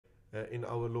in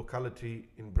our locality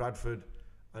in Bradford,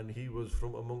 and he was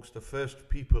from amongst the first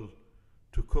people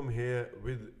to come here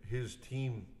with his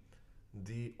team,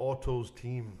 the Autos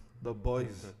team, the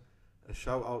boys. A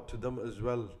shout out to them as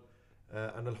well.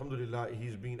 And alhamdulillah,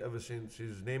 he's been ever since.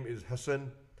 His name is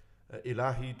Hassan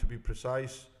Ilahi, to be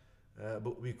precise,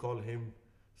 but we call him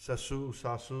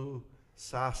Sasu,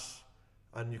 Sas,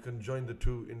 and you can join the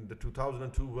two. In the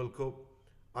 2002 World Cup,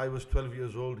 I was 12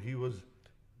 years old, he was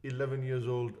 11 years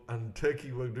old, and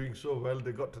Turkey were doing so well.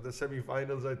 They got to the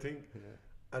semi-finals, I think,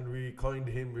 and we coined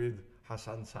him with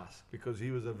Hassan Sas, because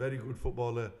he was a very good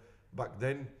footballer back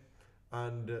then,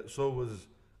 and so was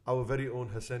our very own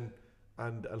Hassan.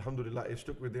 And alhamdulillah, it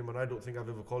stuck with him, and I don't think I've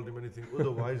ever called him anything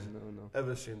otherwise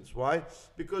ever since. Why?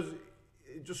 Because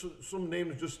it just some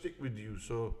names just stick with you.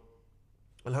 So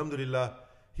alhamdulillah,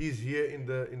 he's here in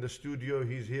the studio.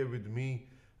 He's here with me.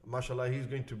 Mashallah, he's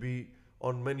going to be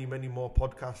on many more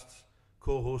podcasts,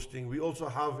 co-hosting. We also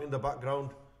have in the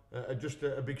background just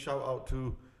a big shout out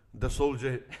to the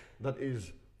soldier that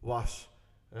is Was,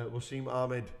 Wasim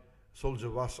Ahmed, Soldier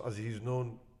Was, as he's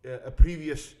known, a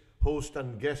previous host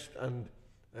and guest and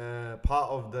part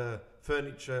of the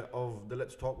furniture of the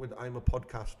Let's Talk with Imah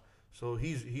podcast. So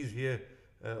he's here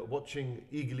watching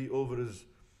eagerly over us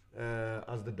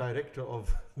as the director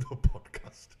of the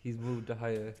podcast. He's moved to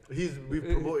higher. We've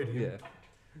promoted him.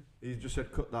 He's just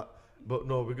said cut that. But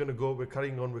no, we're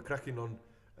carrying on, we're cracking on.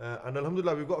 And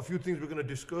alhamdulillah, we've got a few things we're going to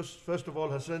discuss. First of all,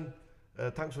 Hassan,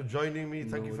 thanks for joining me.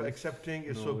 Thank you for accepting.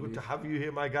 It's so good to have you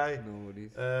here, my guy. No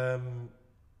worries.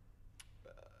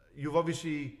 You've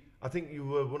obviously, I think you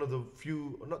were one of the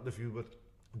few, not the few, but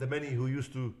the many who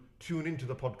used to tune into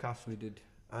the podcast. We did.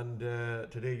 And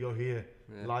today you're here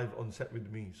live on set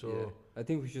with me. So I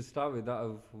think we should start with that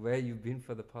of where you've been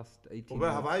for the past 18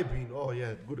 where months. have I been? Oh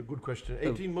yeah, good question.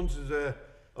 18 months is a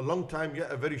long time,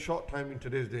 yet a very short time in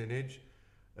today's day and age.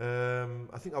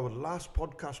 I think our last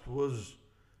podcast was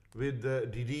with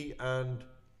Didi and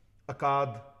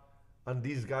Akkad and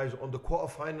these guys on the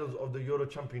quarterfinals of the Euro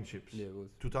Championships. Yeah, it was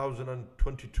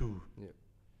 2022. Yeah.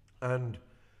 And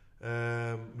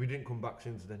we didn't come back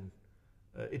since then.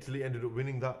 Italy ended up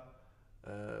winning that.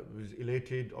 Was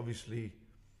elated, obviously.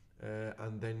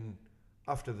 And then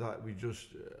after that, we just,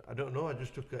 I don't know, I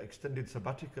just took an extended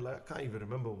sabbatical. I can't even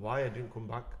remember why I didn't come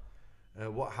back.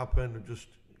 What happened, I just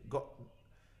got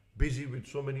busy with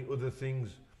so many other things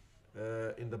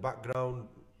in the background,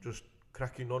 just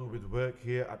cracking on with work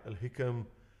here at Al Hikam,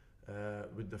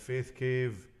 with the Faith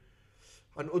Cave,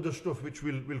 and other stuff which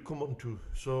we'll come on to.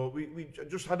 So I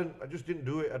just didn't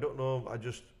do it. I don't know, I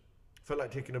just felt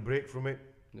like taking a break from it.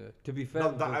 Yeah. To be fair,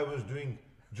 not that I was doing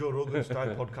Joe Rogan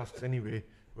style podcasts anyway,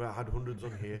 where I had hundreds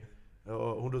on here,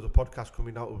 or hundreds of podcasts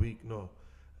coming out a week. No,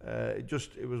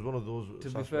 it was one of those. To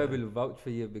be fair, we'll vouch for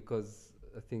you, because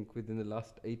I think within the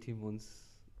last 18 months,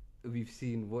 we've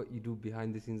seen what you do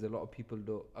behind the scenes. A lot of people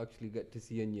don't actually get to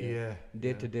see in your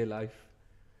day-to-day life.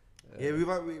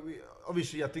 We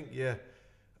obviously, I think,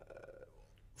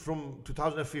 from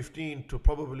 2015 to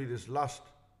probably this last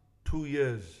 2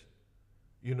 years,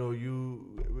 you know,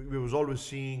 we was always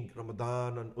seeing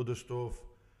Ramadan and other stuff.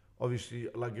 Obviously,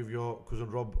 Allah give your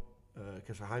cousin Rob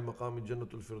a high maqam in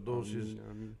Jannatul Firdaus,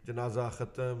 Janaza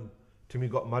Khatam. Timmy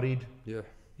got married.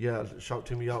 Yeah, shout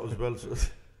Timmy out as well. So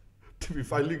Timmy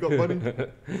finally got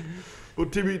married.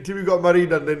 But Timmy got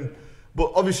married, and then,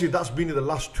 but obviously that's been in the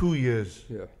last 2 years.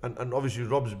 Yeah. And obviously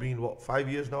Rob's been 5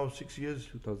 years now, 6 years?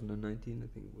 2019, I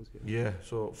think it was. Yeah,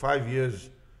 so 5 years.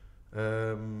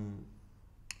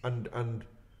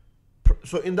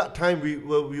 So in that time we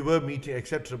were meeting,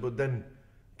 etc. But then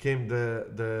came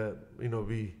the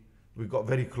we got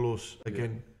very close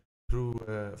again through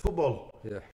football.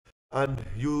 Yeah. And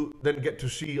you then get to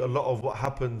see a lot of what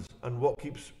happens and what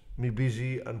keeps me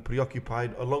busy and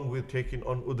preoccupied, along with taking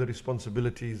on other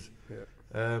responsibilities.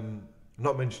 Yeah.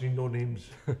 Not mentioning no names,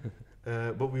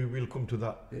 but we will come to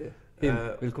that.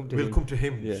 Yeah. We'll come to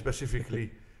him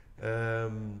specifically.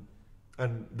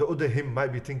 And the other him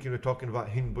might be thinking we're talking about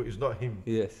him, but it's not him.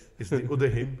 Yes. It's the other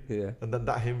him. Yeah. And then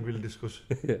that him we'll discuss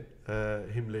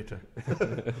him later.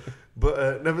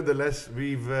 But nevertheless,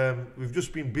 we've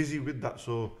just been busy with that.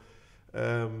 So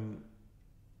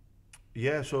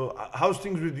so how's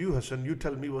things with you, Hassan? You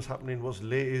tell me what's happening, what's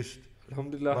latest.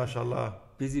 Alhamdulillah. MashaAllah.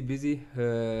 Busy.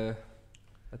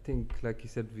 I think, like you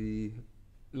said,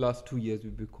 last 2 years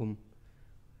we've become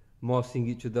more seeing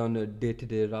each other on a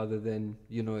day-to-day rather than,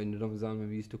 in Ramadan when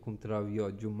we used to come Tarawih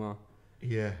or Jummah.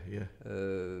 Yeah.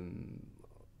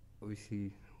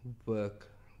 Obviously, work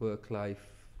life.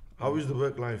 How is the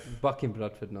work life? Back in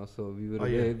Bradford now, so we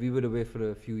were away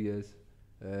for a few years.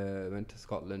 Went to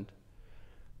Scotland.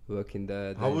 working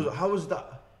there. How was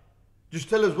that? Just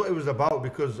tell us what it was about,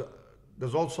 because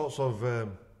there's all sorts of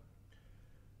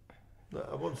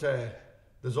I won't say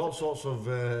there's all sorts of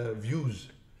views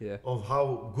Yeah. of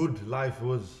how good life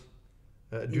was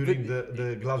during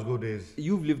the Glasgow days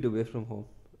You've lived away from home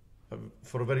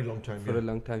for a very long time. for a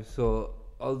long time. So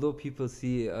although people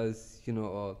see it as,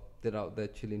 oh, they're out there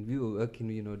chilling, we were working,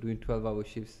 doing 12-hour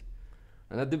shifts.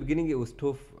 And at the beginning it was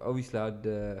tough. Obviously I had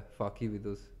Faki with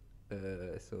us,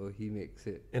 so he makes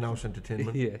it. In-house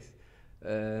entertainment. Yes.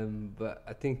 But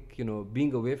I think,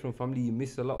 being away from family, you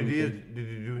miss a lot. Did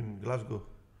you do in Glasgow?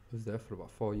 I was there for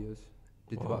about 4 years.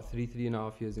 Did Wow. about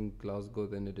 3.5 years in Glasgow.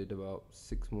 Then I did about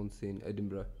 6 months in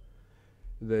Edinburgh.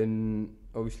 Then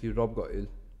obviously Rob got ill.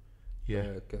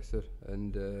 Yeah. Kesser,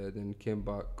 and then came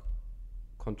back.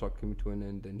 Contract came to an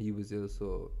end, and he was ill.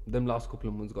 So them last couple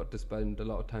of months got to spend a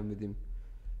lot of time with him.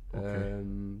 Okay.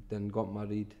 Then got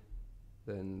married.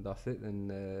 Then that's it.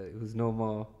 Then it was no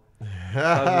more. Let's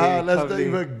not travelling.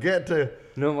 even get to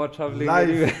No more traveling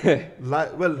life.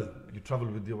 anywhere. Well, you travel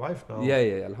with your wife now.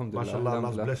 Yeah, alhamdulillah. Mashallah, Allah's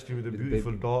alhamdulillah. blessed you with a With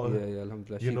beautiful baby. daughter. Yeah,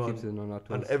 alhamdulillah. You She know, keeps it on our toes.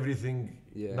 And everything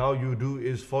Yeah. now you do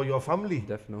is for your family.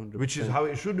 Definitely. 100%. Which is how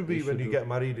it should be It when should you be. get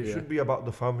married. It Yeah. should be about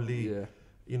the family. Yeah.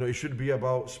 It should be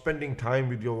about spending time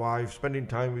with your wife, spending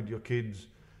time with your kids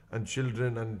and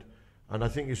children, and I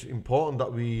think it's important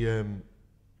that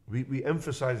we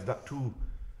emphasize that too.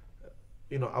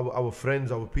 Our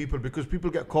friends, our people, because people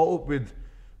get caught up with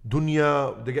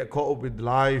dunya, they get caught up with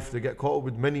life, they get caught up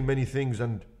with many things,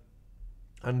 and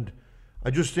I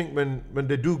just think when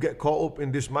they do get caught up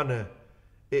in this manner,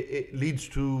 it leads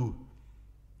to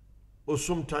us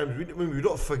sometimes we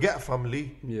don't forget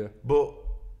family, Yeah. but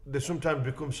they sometimes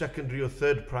become secondary or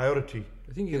third priority.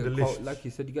 I think you in the get caught, lists. like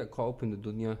you said, you get caught up in the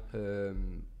dunya,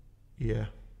 Yeah.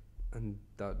 and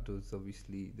that does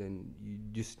obviously. Then you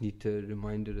just need to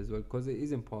remind it as well, because it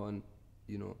is important,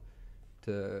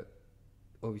 to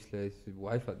obviously as a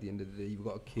wife at the end of the day, you've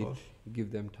got a kid, course.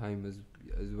 give them time as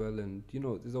well, and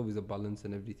there's always a balance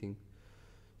and everything.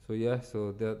 So yeah,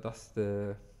 so that's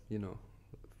the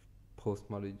post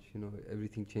marriage,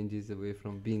 everything changes away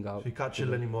from being out. So you can't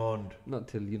chill anymore, and Not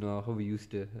till how we used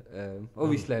to.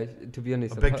 Obviously, to be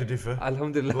honest, I beg to differ.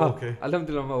 Alhamdulillah, But okay.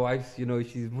 Alhamdulillah, my wife,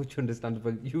 she's much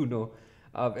understandable.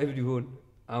 Everyone,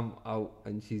 I'm out,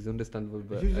 and she's understandable.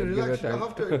 But You I give her relax, you time.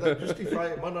 don't have to justify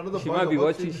it, man. Another She boy might be got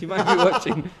watching. She might be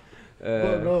watching.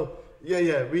 no.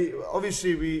 Yeah. We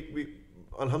obviously we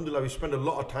Alhamdulillah, we spend a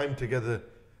lot of time together.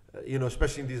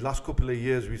 Especially in these last couple of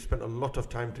years, we spent a lot of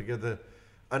time together,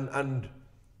 and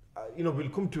we'll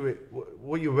come to it.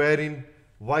 What you're wearing,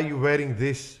 why you're wearing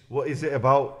this, what is it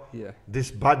about Yeah. this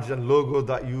badge and logo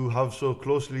that you have so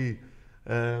closely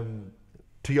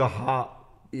to your heart?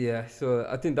 Yeah, so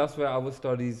I think that's where our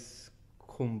stories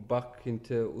come back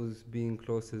into us being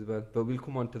close as well. But we'll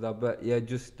come on to that. But yeah,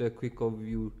 just a quick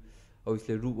overview.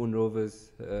 Obviously, Route 1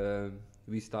 Rovers,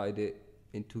 we started it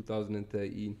in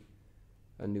 2013.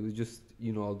 And it was just,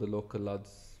 all the local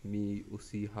lads, me,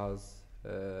 Usi, Haz,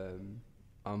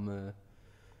 Amma,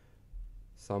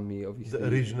 Sammy, obviously. The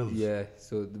originals. Yeah,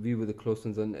 so we were the close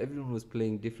ones, and everyone was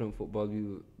playing different football.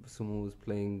 Someone was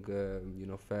playing,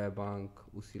 Fairbank,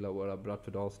 Usila were at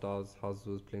Bradford All Stars, Haz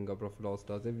was playing at Bradford All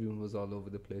Stars. Everyone was all over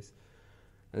the place.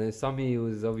 And then Sammy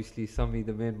was obviously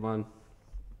the main man.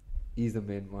 He's the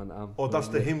main man. That's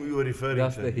the him we were referring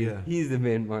That's to. the him. Yeah. He's the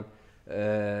main man.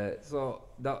 So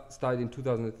that started in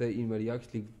 2013, where he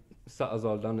actually sat us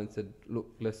all down and said, "Look,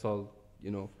 let's all,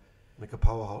 Like a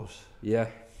powerhouse. yeah."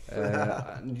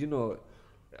 And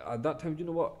at that time,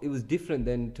 what? It was different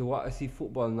then to what I see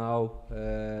football now.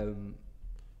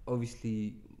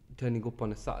 Obviously, turning up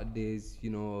on a Saturdays,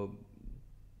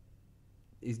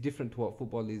 is different to what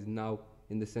football is now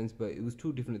in the sense, but it was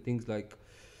two different things. Like,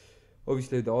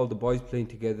 obviously, all the boys playing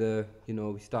together,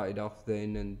 we started off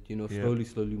then, and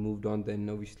slowly moved on. Then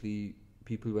obviously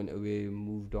people went away,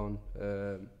 moved on.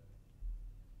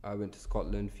 I went to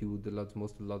Scotland.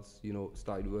 Most of the lads,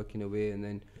 started working away, and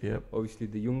then Yep. obviously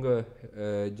the younger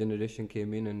generation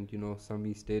came in, and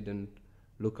Sammy stayed and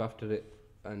looked after it.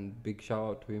 And big shout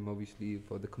out to him, obviously,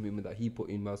 for the commitment that he put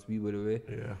in whilst we were away.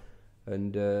 Yeah.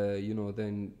 And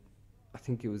then I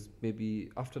think it was maybe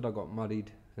after I got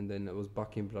married, and then I was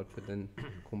back in Bradford, then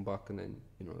come back, and then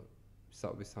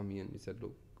sat with Sammy, and he said,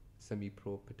 "Look,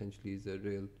 semi-pro potentially is a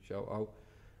real shout out."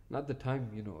 And at the time,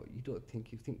 you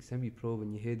think semi-pro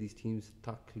when you hear these teams: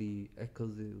 Tackley,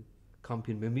 Ecclesfield,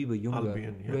 Campion. When we were younger,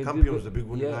 Albion. Yeah. when we Campion were- was the big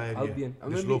one in our area. Albion.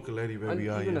 And This when we- local area where and we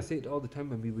are. even Yeah. I say it all the time,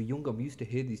 when we were younger, we used to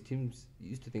hear these teams. You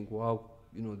used to think, "Wow,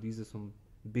 these are some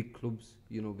big clubs,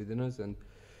 within us." And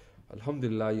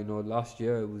Alhamdulillah, last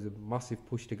year it was a massive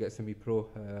push to get semi-pro.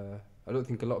 I don't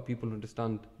think a lot of people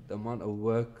understand the amount of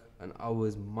work and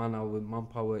hours,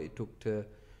 manpower it took to,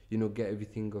 get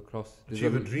everything across.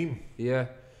 Achieve a dream. Yeah,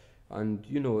 and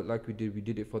like we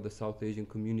did it for the South Asian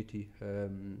community.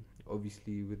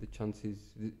 Obviously, with the chances,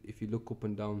 if you look up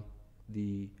and down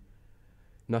the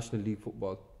National League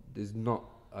football, there's not.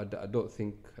 I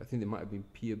think there might have been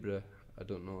Peterborough. I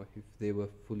don't know if they were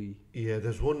fully. Yeah,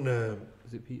 there's one.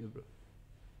 Is it Peterborough?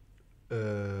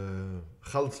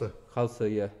 Khalsa.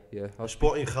 Khalsa, yeah.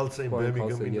 Sporting Khalsa in Birmingham,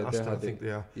 Khalsa, in yeah, Aston, I think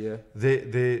they are. Yeah.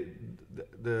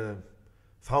 The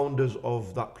founders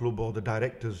of that club, or the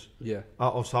directors,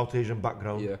 are of South Asian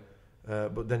background. Yeah.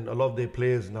 But then a lot of their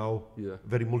players now,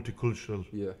 very multicultural.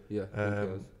 Yeah.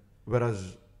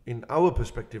 Whereas in our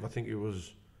perspective, I think it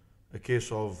was a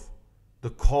case of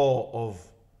the core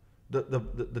of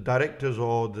the directors,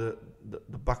 or the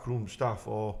backroom staff,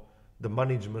 or the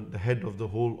management, the head of the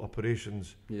whole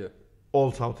operations,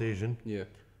 all South Asian,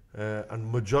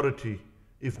 and majority,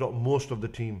 if not most of the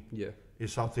team,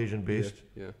 is South Asian based,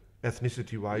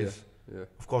 ethnicity wise.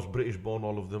 Of course, British born,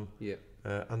 all of them.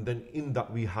 And then in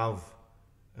that we have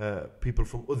people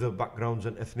from other backgrounds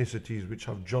and ethnicities which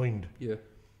have joined.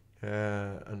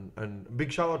 And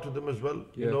big shout out to them as well.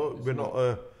 We're not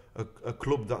a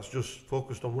club that's just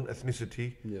focused on one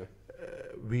ethnicity.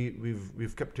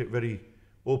 We've kept it very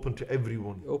open to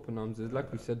everyone. Open arms.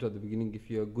 Like we said at the beginning, if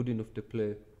you're good enough to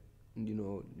play,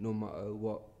 no matter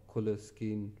what colour,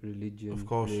 skin, religion,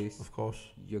 race, of course,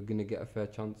 you're gonna get a fair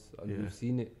chance, and we've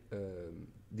seen it.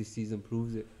 This season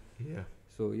proves it.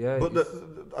 So but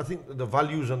I think the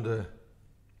values and the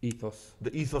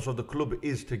ethos of the club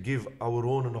is to give our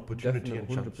own an opportunity and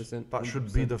chance. 100%. That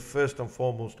should be the first and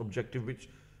foremost objective,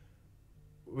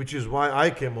 which is why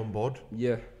I came on board.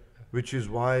 Which is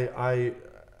why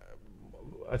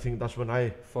I think that's when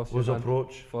I was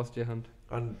approached. Forced your hand.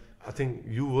 And I think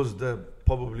you was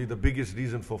probably the biggest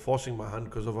reason for forcing my hand,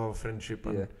 because of our friendship,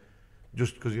 and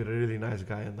just because you're a really nice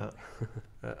guy and that.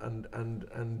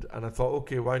 and I thought,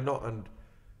 okay, why not? And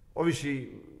obviously,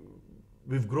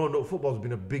 we've grown up. Football's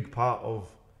been a big part of,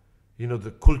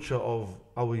 the culture of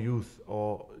our youth,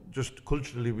 or just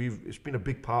culturally, it's been a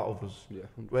big part of us.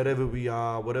 Wherever we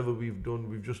are, whatever we've done,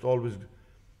 we've just always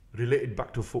related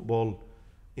back to football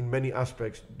in many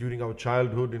aspects. During our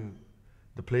childhood, in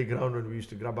the playground, when we used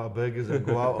to grab our burgers and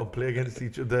go out and play against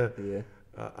each other,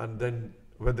 and then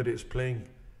whether it's playing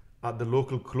at the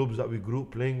local clubs that we grew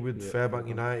up playing with, Fairbank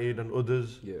United and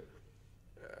others.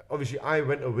 Obviously, I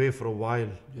went away for a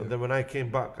while, and then when I came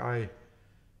back,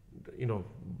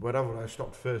 wherever I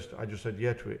stopped first, I just said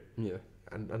yeah to it.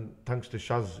 And thanks to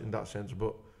Shaz in that sense,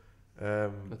 but.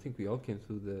 I think we all came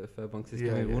through the Fairbank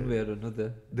system in one way or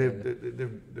another.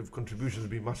 Their contributions have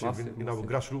been massive in our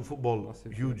grassroots football.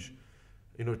 Massive, huge.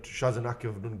 Shaz and Aki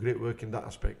have done great work in that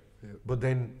aspect. But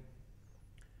then,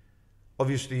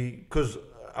 obviously, because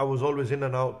I was always in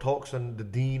and out talks, and the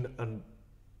deen and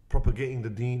propagating the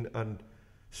deen and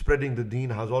spreading the deen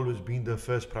has always been the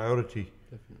first priority.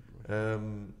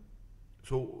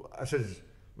 So I says,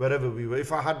 wherever we were,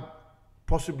 if I had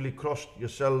possibly crossed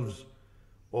yourselves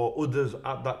or others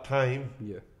at that time,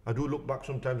 I do look back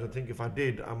sometimes and think if I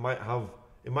did, it might have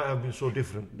been so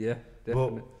different. Yeah,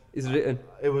 definitely. But it's written.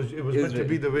 It was meant to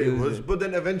be the way it was. But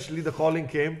then eventually the calling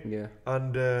came.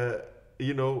 And the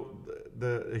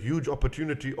huge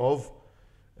opportunity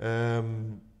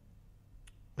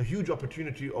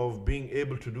of being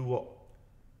able to do what?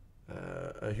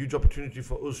 A huge opportunity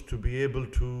for us to be able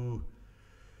to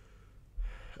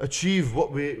achieve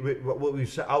what we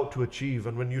set out to achieve.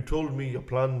 And when you told me your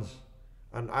plans,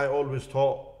 and I always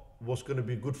thought what's going to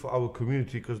be good for our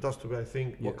community, because that's the way I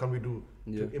think, what can we do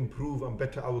to improve and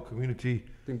better our community.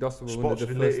 I think that's one of the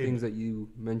first things that you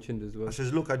mentioned as well. I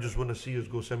says, look, I just want to see us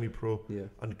go semi-pro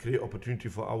and create opportunity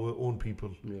for our own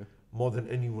people, more than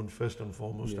anyone, first and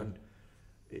foremost. And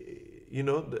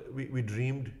we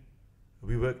dreamed,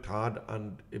 we worked hard,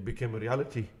 and it became a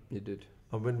reality. It did.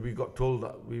 And when we got told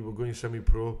that we were going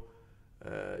semi-pro,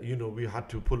 we had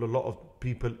to pull a lot of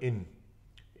people in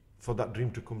for that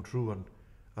dream to come true. And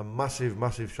a massive,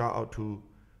 massive shout out to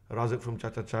Razak from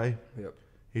Chacha Chai.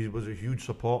 He was a huge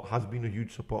support, has been a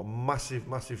huge support. Massive,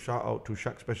 massive shout out to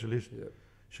Shaq Specialist,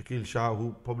 Shakil Shah,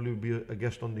 who probably will be a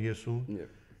guest on here soon.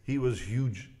 He was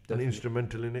huge and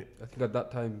instrumental in it. I think at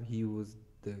that time he was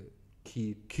the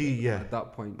key at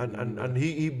that point. And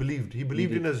he believed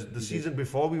in us the season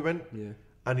before we went,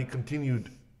 and he continued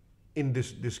in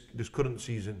this current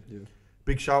season.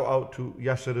 Big shout out to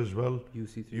Yasser as well,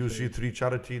 UC3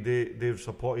 charity. They've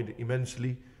supported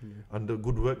immensely, and the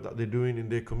good work that they're doing in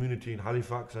their community in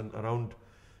Halifax and around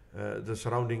the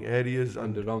surrounding areas,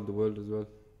 and around the world as well,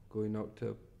 going out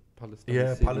to Palestine.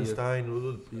 Yeah, Syria. Palestine,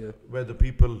 Yeah. where the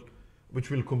people, which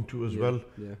we'll come to as well.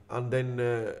 Yeah. And then,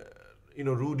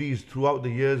 Rudy's, throughout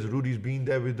the years, Rudy's been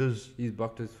there with us. He's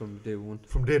backed us from day one.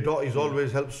 From day dot, he's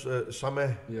always helps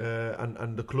Sameh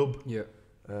and the club. Yeah.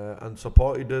 And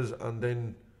supported us. And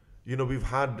then, we've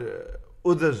had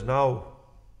others now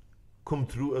come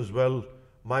through as well.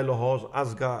 Milo Horse,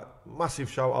 Asgar, massive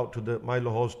shout out to the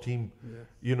Milo Horse team.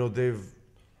 Yeah.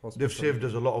 They've saved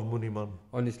us a lot of money, man.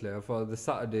 Honestly, for the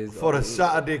Saturdays. For a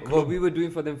Saturday club. What we were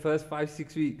doing for them first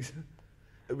 5-6 weeks.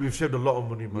 We've saved a lot of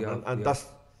money, man. And that's,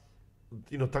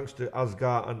 thanks to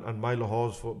Asgar and Milo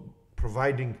Horse for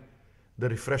providing the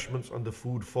refreshments and the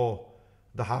food for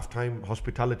the halftime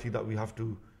hospitality that we have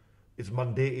to. It's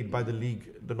mandated by the league,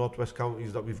 the Northwest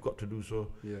Counties, that we've got to do so.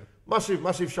 Yeah.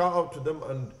 Massive shout out to them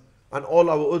and all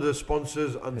our other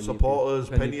sponsors and supporters.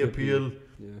 Penny Appeal.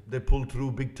 Yeah. They pulled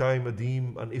through big time.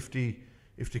 Adeem and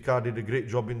Iftikhar did a great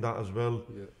job in that as well.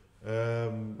 Yeah.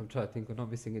 I'm trying to think, we're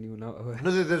not missing anyone out. No,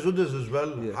 there's others as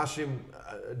well. Yeah. Hashim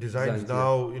designs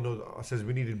now. I says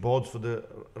we needed boards for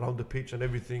around the pitch and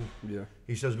everything. Yeah.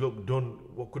 He says, look, done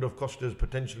what could have cost us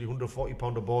potentially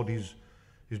 £140 a board. He's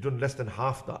done less than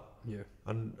half that. Yeah.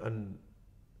 And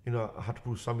I had to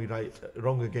prove Sammy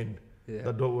wrong again. Yeah.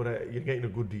 That don't worry, you're getting a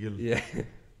good deal. Yeah.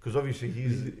 Because obviously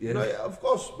he's, Yeah. of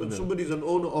course, when somebody's an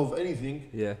owner of anything,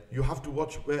 Yeah. you have to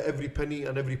watch where every penny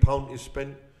and every pound is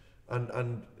spent. And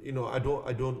I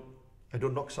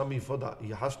don't knock Sammy for that. He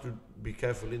has to be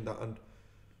careful in that. And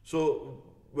so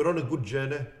we're on a good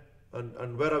journey.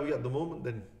 And where are we at the moment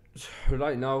then?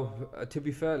 Right now, to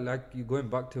be fair, like you going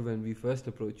back to when we first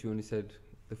approached you and you said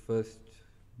the first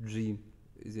dream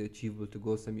is it achievable to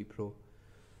go semi-pro,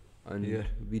 and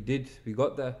we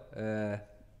got there,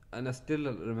 and I still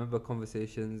remember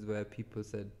conversations where people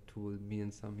said to me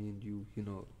and Sammy and you,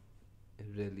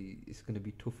 really it's going to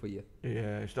be tough for you.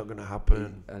 Yeah, it's not going to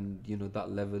happen. And that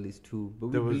level is too. But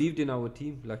we believed in our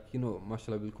team. Like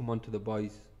mashallah, we'll come on to the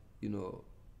boys.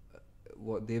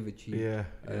 What they've achieved. Yeah.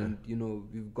 And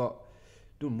we've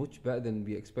done much better than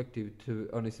we expected. To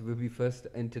be honest, when we first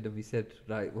entered and we said,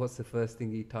 right, what's the first thing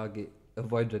you target?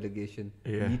 Avoid relegation.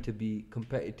 Yeah. We need to be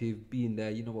competitive, be in there.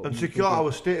 And secure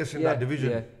our status in that division.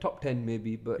 Yeah, top 10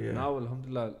 maybe. But Yeah. now,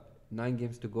 alhamdulillah, 9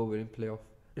 games to go. We're in playoff.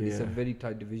 And it's a very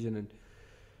tight division, and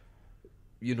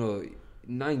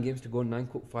 9 games to go, 9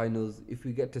 cup finals. If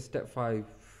we get to step 5,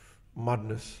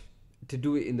 Madness. to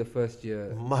do it in the first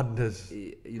year, Madness.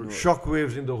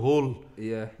 Shockwaves in the whole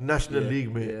National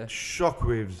League, mate. Yeah.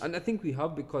 Shockwaves. And I think we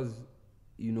have, because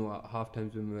at half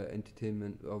times when we're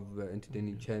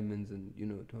entertaining chairmen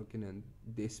and talking, and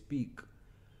they speak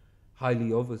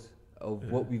highly of us,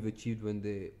 of what we've achieved. When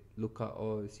they look at,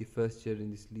 it's your first year in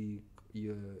this league,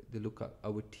 they look at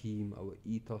our team, our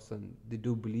ethos, and they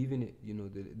do believe in it.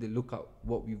 They look at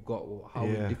what we've got, or how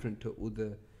we're different to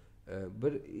other.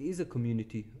 But it is a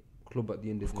community club at the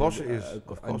end of the day. Of course it is. Of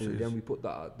course it is. And we put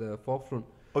that at the forefront.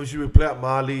 Obviously, we play at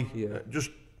Mali. Yeah.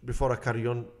 Just before I carry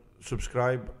on,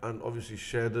 subscribe and obviously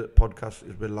share the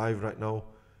podcast. We're live right now.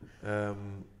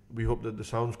 We hope that the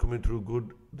sound's coming through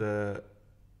good. The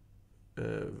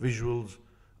visuals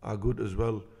are good as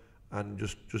well. And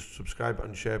just subscribe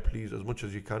and share, please, as much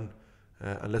as you can.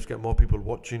 And let's get more people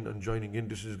watching and joining in.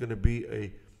 This is going to be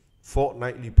a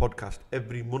fortnightly podcast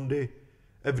every Monday.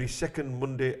 Every second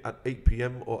Monday at 8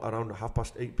 p.m. or around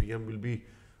 8:30 p.m. will be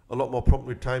a lot more prompt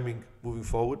with timing moving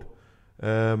forward.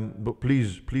 But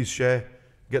please share,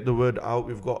 get the word out.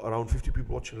 We've got around 50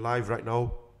 people watching live right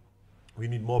now. We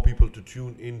need more people to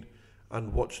tune in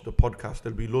and watch the podcast.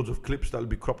 There'll be loads of clips that'll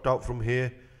be cropped out from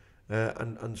here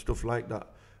and stuff like that.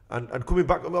 And coming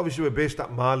back, obviously we're based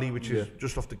at Mali, which is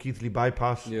just off the Keithley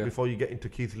bypass. Before you get into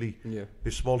Keithley,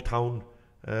 this small town.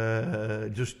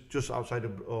 Just outside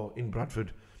of, in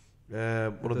Bradford,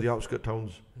 one of the outskirt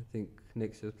towns. I think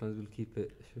next year's plans will keep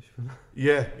it.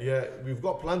 Yeah, we've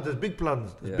got plans. There's big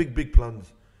plans. There's big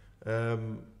plans.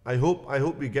 I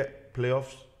hope we get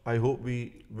playoffs. I hope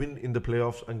we win in the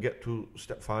playoffs and get to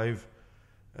step 5.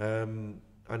 And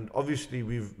obviously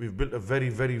we've built a very,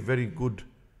 very, very good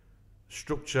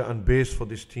structure and base for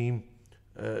this team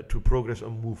to progress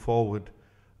and move forward.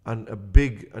 And a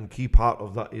big and key part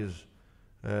of that is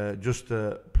just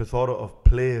a plethora of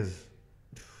players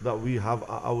that we have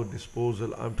at our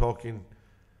disposal. I'm talking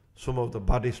some of the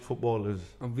baddest footballers.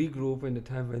 And we grew up in a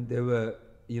time when there were,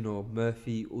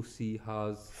 Murphy, Ussi,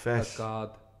 Haas,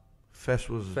 Asgard. Fess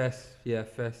was Fess.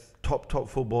 Top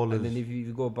footballers. And then if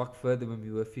you go back further, when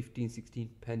we were 15, 16,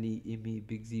 Penny, Imah,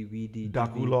 Big Z, Weedy,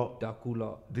 Dakula.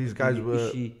 Dakula. These guys were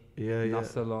Ishi,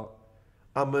 Nasala.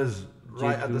 Ammers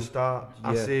right at the Jeju. start,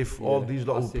 Yeah, Asif, all yeah, these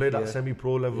lot who Asif, played at yeah.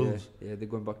 semi-pro levels. Yeah, they're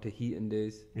going back to Heaton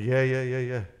days.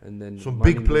 Yeah. And then Some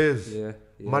big Manningham, players. Yeah.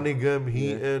 Manningham,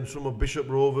 Heaton, some of Bishop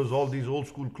Rovers, all these old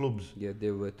school clubs Yeah,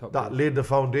 they were top. that players. laid the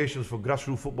foundations for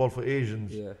grassroots football for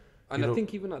Asians. Yeah. And You I know-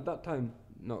 think even at that time,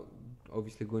 not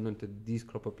obviously going on to these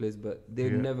crop of players, but they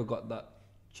Yeah. never got that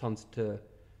chance to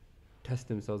test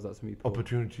themselves at semi-pro.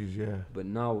 Opportunities, yeah. But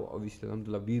now, obviously,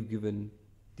 alhamdulillah, we've given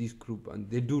this group, and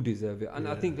they do deserve it. And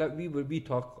I Yeah. think like we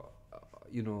talk,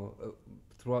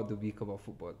 throughout the week about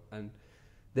football, and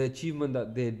the achievement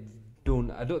that they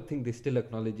don't, I don't think they still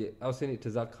acknowledge it. I was saying it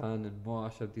to Zach Khan and Mo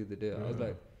Ashad the other day. I was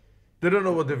like, They don't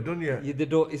know what they've done yet. yeah, they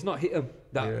don't. It's not hit them.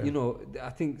 That Yeah. I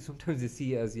think sometimes they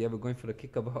see it as we're going for a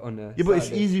kickabout on a. Yeah, but it's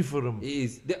Saturday. easy for them. It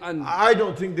is. And I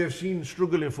don't think they've seen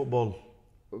struggle in football.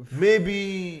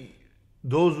 Maybe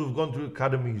those who've gone through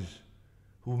academies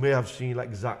who may have seen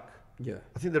like Zach. yeah,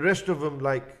 I think the rest of them,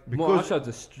 like, Mo because Ashad's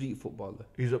a street footballer.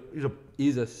 he's a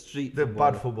He's a street. they're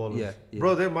footballer. bad footballers. Yeah.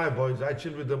 Bro, they're my boys. I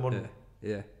chill with them on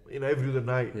Yeah. every other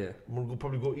night. Yeah. We'll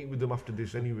probably go eat with them after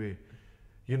this anyway.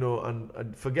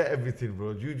 And forget everything,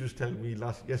 bro. You just tell me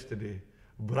yesterday,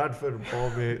 Bradford,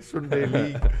 mate, Sunday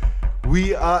League.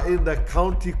 We are in the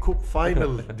County Cup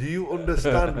final. Do you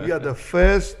understand? We are the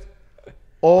first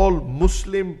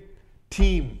all-Muslim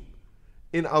team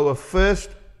in our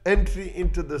first entry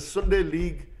into the Sunday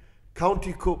League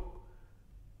County Cup.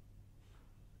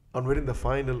 And we're in the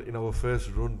final in our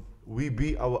first run. We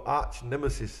beat our arch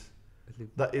nemesis,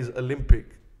 that is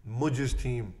Olympic, Mudge's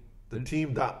team, the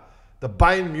team that the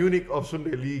Bayern Munich of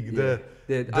Sunday League, the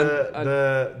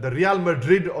Real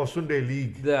Madrid of Sunday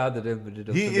League. The other Real Madrid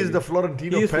of He Sunday is League. the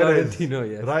Florentino He is Perez, Florentino,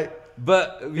 yes. right?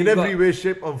 But In every way,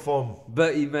 shape, and form.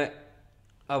 But he met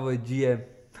our GM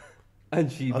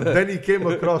and Sheba. And then he came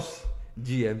across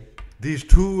GM. these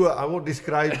two. I won't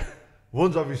describe.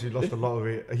 One's obviously lost a lot of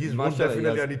weight. He's one Mashallah,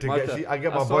 definitely. yes. I need to Mashallah. get. I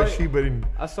get I my saw boy it. Sheba in.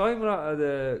 I saw him at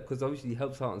because obviously he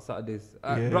helps out on Saturdays.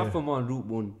 Yeah. Bradford and Route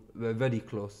 1 were very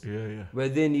close. Yeah. Where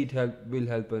they need help, will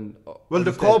help. And Well,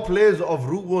 the core players of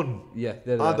Route 1 yeah,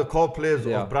 they're are there. the core players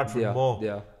They are, of Bradford they are, Moor. they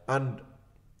are.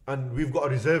 And we've got a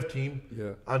reserve team.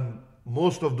 Yeah. And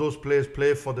most of those players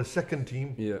play for the second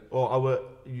team. Yeah. Or our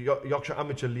Yorkshire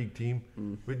Amateur League team,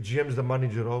 which GM's the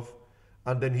manager of.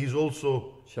 And then he's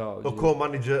also Shout out, a GM.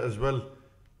 co-manager as well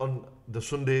on the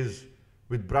Sundays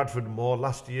with Bradford Moor.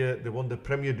 Last year they won the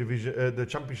Premier Division, the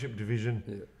Championship Division,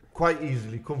 Yeah. quite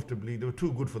easily, comfortably. They were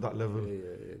too good for that level. Yeah.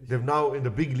 They've now in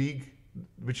the big league,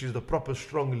 which is the proper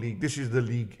strong league. This is the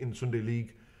league in Sunday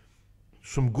League.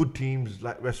 Some good teams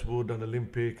like Westwood and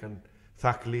Olympic and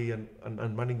Thackley and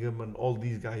Manningham and all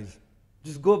these guys.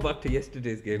 Just go back to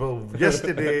yesterday's game. But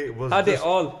yesterday was Had it just,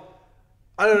 all.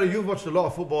 I don't know, you've watched a lot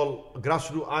of football,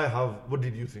 grassroots, I have. What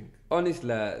did you think? Honestly,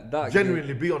 that game,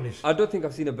 Genuinely, be honest. I don't think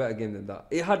I've seen a better game than that.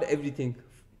 It had everything.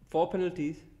 4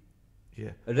 penalties. Yeah.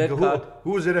 A red who, card.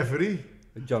 Who was the referee?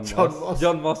 John John Moss. Moss.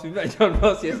 John Moss. We met John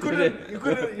Moss You yesterday.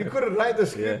 couldn't write the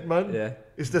script, Yeah, man. yeah.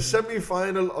 It's the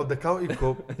semi-final of the County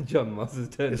Cup. John Moss has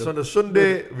turned It's up. on a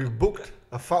Sunday. We've booked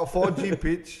a 4G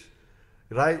pitch,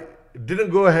 right? It didn't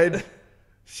go ahead.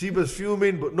 Sheba's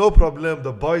fuming, but no problem.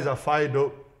 The boys are fired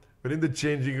up. We're in the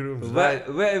changing rooms, right?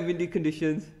 Wet and windy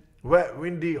conditions. Wet,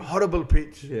 windy, horrible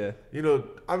pitch. Yeah.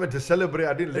 I went to celebrate.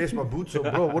 I didn't lace my boots up,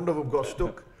 bro. One of them got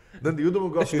stuck. Then the other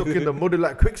one got stuck in the mud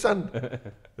like quicksand.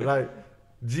 Right.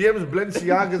 GM's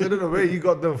Balenciagas, I don't know where he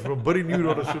got them from. Bury New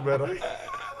Road or somewhere, right?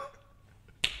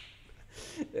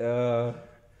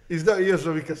 He's not here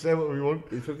so we can say what we want.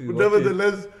 It's probably But watching.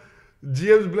 nevertheless,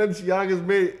 GM's Balenciagas,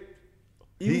 mate.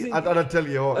 Using- I'll tell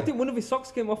you what. I think one of his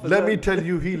socks came off. As Let well. me tell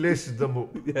you, he laces them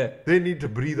up. Yeah. They need to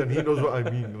breathe, and he knows what I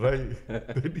mean, right?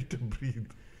 They need to breathe.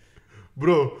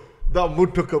 Bro, that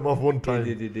mud took him off one time.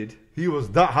 He did. He was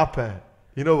that happy.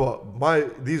 You know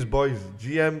what? These boys,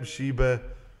 GM, Sheba,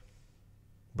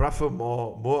 Bradford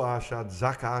Moor, Mo Ashad,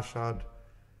 Zach Ashad,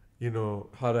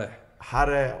 Hare.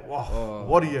 Hare,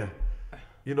 Warrior.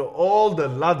 All the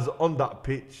lads on that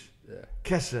pitch. Yeah.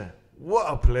 Kessa, what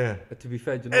a player. To be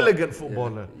fair, Elegant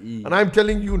footballer. Yeah. And I'm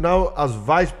telling you now, as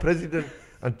vice president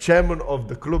and chairman of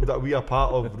the club that we are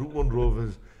part of, Route 1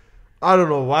 Rovers, I don't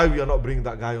know why we are not bringing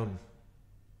that guy on.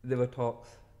 There were talks,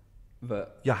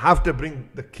 but You have to bring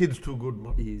the kids too good,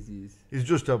 man. he's He's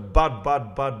just a bad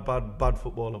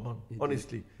footballer, man.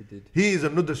 Honestly. He did. He is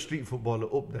another street footballer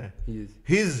up there. He is.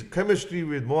 His chemistry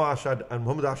with Mo Ashad and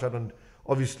Muhammad Ashad and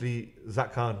obviously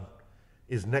Zach Khan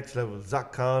is next level.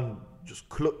 Zach Khan just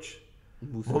clutch.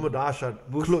 Muhammad Ashad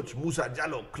clutch. Musa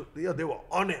Jallo they were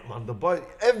on it, man. The boy,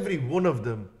 every one of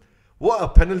them. What a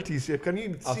penalty here. Can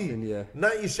you see? Yeah.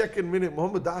 92nd minute,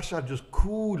 Muhammad Ashad just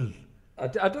cool. I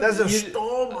don't. There's a you-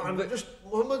 storm, man. but-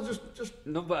 Muhammad just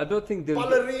No, but I don't think they'll.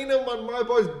 ballerina, man. My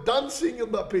boy's dancing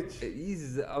on that pitch.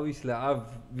 He's obviously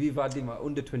we've had him at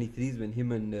under 23s when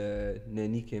him and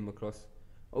Neni came across.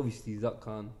 Obviously Zach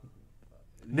Khan.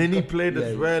 Neni played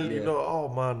as well, yeah. you know. Oh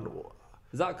man,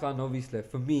 Zach Khan, obviously,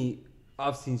 for me,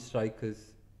 I've seen strikers.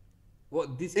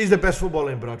 What this he's the best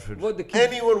footballer in Bradford. What the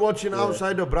kids- Anyone watching Yeah.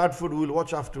 outside of Bradford will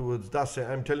watch afterwards. That's it.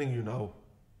 I'm telling you now.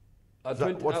 at Zach-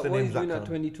 20, what's at the what name, he's doing Zach at Khan?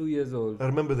 22 years old, I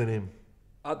remember the name.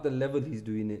 at the level he's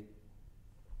doing it,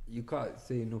 you can't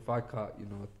say enough. I can't,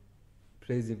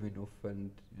 praise him enough.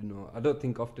 And I don't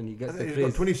think often he I gets the think he's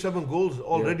praise. got 27 goals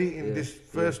already in yeah, this yeah.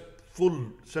 first full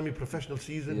semi-professional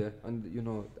season. Yeah, and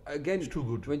again, It's too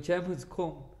good. when chairmans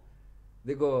come,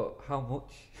 they go, how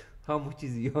much? How much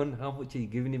is he on? How much are you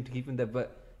giving him to keep him there?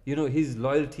 But his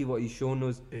loyalty, what he's shown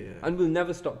us, Yeah. and we'll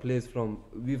never stop players from.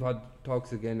 We've had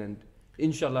talks again, and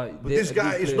inshallah. But this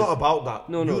guy, it's not about that.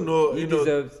 No, he You know,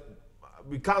 deserves.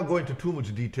 we can't go into too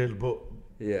much detail, but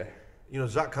Yeah,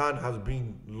 Zach Khan has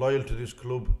been loyal to this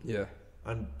club, yeah,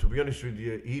 and to be honest with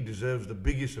you, he deserves the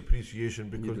biggest appreciation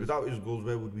because does. without his goals,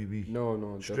 where would we be? no,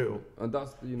 Straight definitely. up. And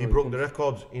that's He it broke the comes-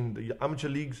 records in the amateur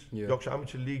leagues, Yeah. Yorkshire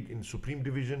Amateur League in Supreme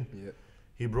Division. Yeah,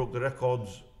 He broke the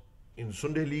records in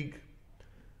Sunday League.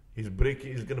 He's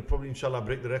going to probably, inshallah,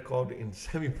 break the record in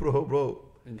semi-pro, bro.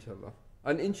 inshallah.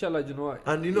 And inshallah, you know what?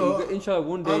 And inshallah,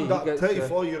 one day I'm he that gets.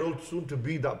 34-year-old soon to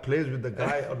be that plays with the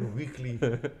guy on a weekly,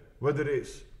 whether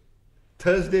it's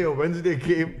Thursday or Wednesday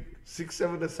game,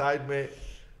 6-7 aside, mate,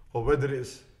 or whether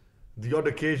it's the odd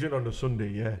occasion on a Sunday,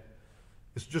 yeah.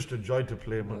 It's just a joy to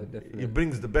play, man. definitely. He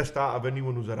brings the best out of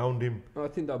anyone who's around him. I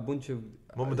think that bunch of.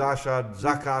 Mohamed Ashad,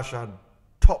 Zach Ashad,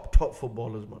 top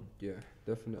footballers, man. Yeah,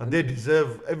 definitely. And they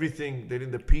deserve everything. They're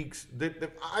in the peaks.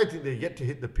 I think they're yet to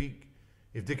hit the peak.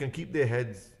 If they can keep their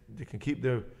heads, they can keep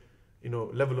their,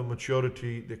 level of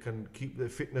maturity. They can keep their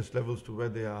fitness levels to where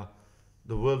they are.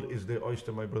 The world is their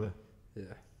oyster, my brother. Yeah,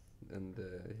 and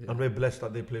And we're blessed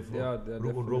that they play for Yeah, they're Rowan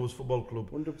definitely- Rovers Football Club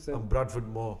 100%. and Bradford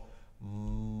Moor.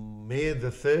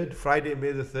 Friday,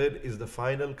 May the 3rd is the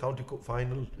final, County Cup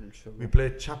final. Inshallah. We play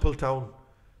Chapeltown,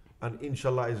 and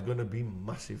inshallah is going to be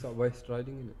massive. Is that West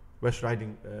Riding in it? West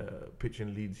Riding pitch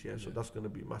in Leeds, so Yeah. that's going to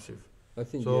be massive. I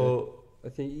think. So I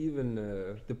think even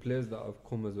the players that have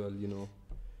come as well,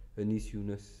 Anis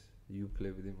Yunus, you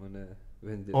play with him on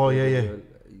Wednesday. Oh, play yeah, as yeah.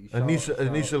 well.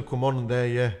 Anis will come on there,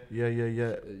 yeah.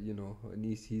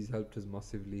 Anis, he's helped us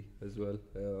massively as well.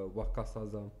 Wakas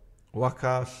Azam.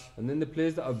 Wakas, And then the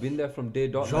players that have been there from day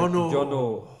dot, Jono, like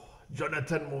Jono.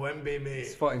 Jonathan Mwembe, He's mate.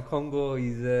 fought in Congo.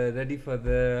 He's ready for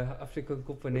the African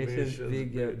Cup of Nations.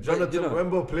 Big, but, Jonathan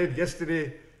Mwembe played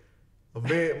yesterday.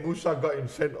 Mate, Musa got him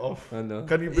sent off. I know.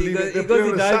 Can you believe it? They He play goes, on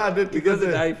he a dived. Saturday He goes, he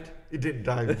together. dived. He didn't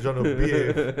dive, Jono,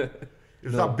 behave. It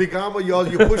was No. that big arm of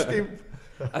yours, you pushed him.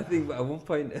 I think at one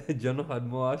point Jono had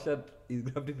more Ashad. He's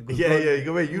grabbed him. and goes, Yeah, "Go on, yeah, you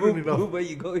go, wait, you running move, off where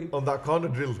you going?" on that corner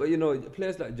drill. But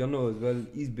players like Jono as well.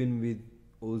 He's been with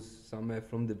us somewhere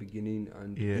from the beginning,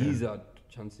 and Yeah. he's had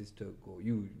chances to go.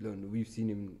 You learn. We've seen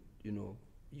him,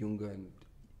 younger, and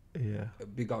Yeah. a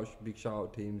big shout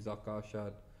out to him, Zach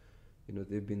Ashad.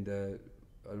 They've been there.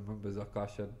 I remember Zach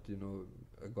Ashad.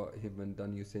 I got him and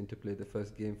Dan Hussein to play the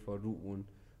first game for Route 1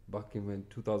 back in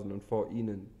 2014,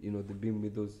 and they've been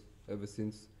with us ever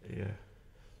since. Yeah.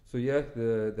 So yeah,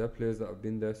 there are players that have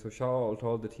been there. So shout out to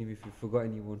all the team if you forgot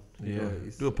anyone. Yeah,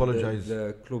 it's do apologise.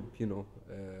 The club,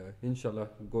 inshallah,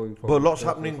 going But forward. lots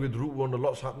happening with Route 1, a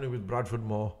lot's happening with Bradford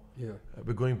Moor. Yeah,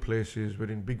 We're going places, we're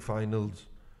in big finals,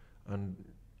 and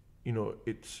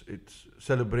it's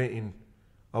celebrating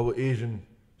our Asian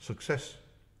success,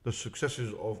 the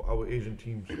successes of our Asian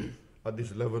teams at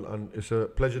this level, and it's a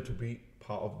pleasure to be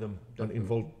part of them and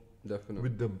involved definitely.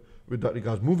 with them with that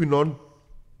regards. Moving on,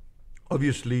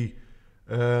 obviously,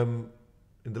 in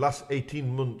the last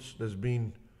 18 months, there's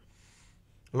been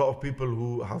a lot of people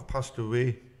who have passed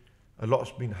away. A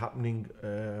lot's been happening.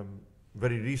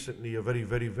 Very recently, a very,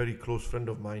 very, very close friend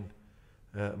of mine,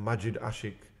 Majid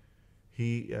Ashik,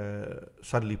 he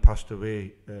sadly passed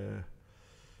away.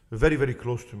 Very, very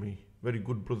close to me. Very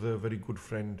good brother, very good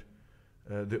friend.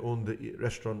 They own the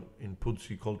restaurant in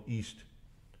Pudsey called East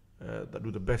that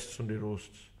do the best Sunday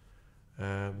roasts.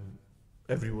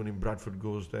 Everyone in Bradford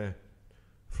goes there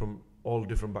from all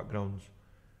different backgrounds.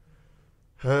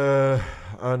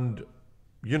 And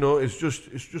it's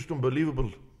just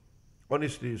unbelievable.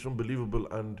 Honestly, it's unbelievable,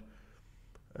 and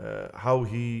how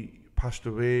he passed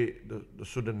away, the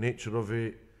sudden nature of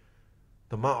it,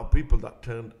 the amount of people that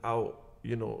turned out,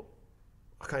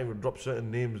 I can't even drop certain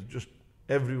names, just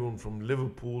everyone from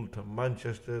Liverpool to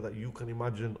Manchester that you can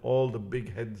imagine, all the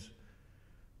big heads,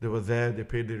 they were there, they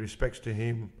paid their respects to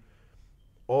him.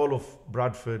 all of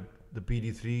Bradford, the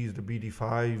BD3s, the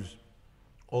BD5s,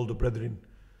 all the brethren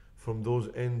from those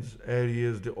ends,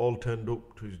 areas, they all turned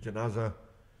up to his janazah.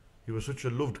 He was such a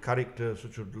loved character,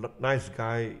 such a nice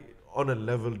guy, on a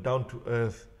level, down to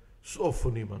earth. So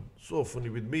funny, man. So funny.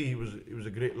 With me, he was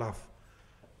a great laugh.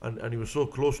 And he was so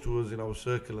close to us in our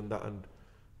circle and that. And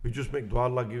we just make dua,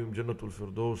 Allah give him Jannatul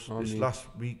Firdaus. This last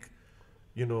week,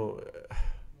 you know,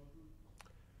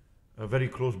 a very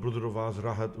close brother of ours,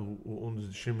 Rahat, who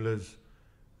owns Shimla's,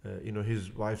 you know,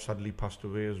 his wife sadly passed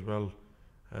away as well.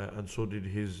 And so did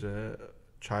his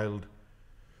child.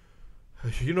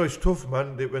 You know, it's tough,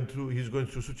 man. He's going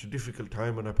through such a difficult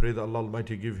time, and I pray that Allah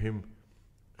Almighty give him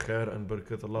khair and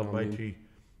barakat. Allah Almighty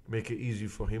make it easy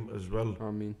for him as well.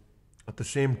 Ameen. At the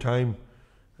same time,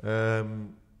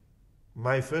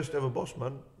 my first ever boss,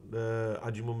 man,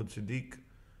 Haji Muhammad Siddiq,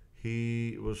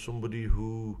 he was somebody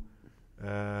who,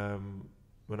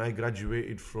 when I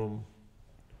graduated from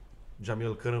Jamia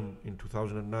Al-Karam in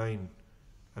 2009,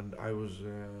 and I was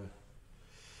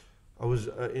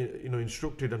you know,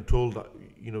 instructed and told that,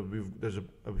 you know, there's a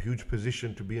huge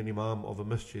position to be an imam of a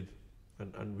masjid,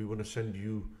 and we want to send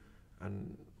you.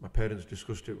 And my parents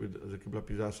discussed it with the Qibla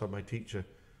Pizasa, my teacher,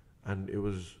 and it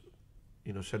was,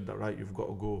 you know, said that, right, you've got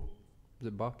to go. Was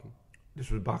it Barking? This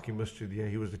was Barking Masjid, yeah.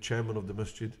 He was the chairman of the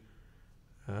masjid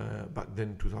back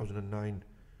then, 2009.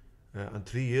 And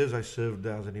 3 years I served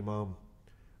there as an imam.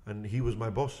 And he was my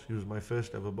boss. He was my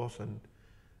first ever boss. And,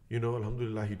 you know,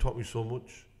 alhamdulillah, he taught me so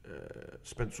much.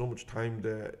 Spent so much time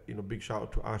there. You know, big shout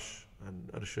out to Ash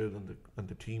and Arshad and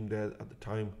the team there at the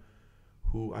time,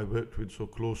 who I worked with so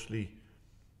closely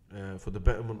for the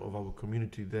betterment of our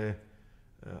community there.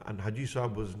 And Haji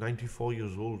Saab was 94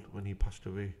 years old when he passed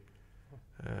away.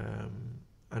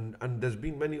 And there's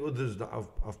been many others that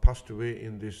have passed away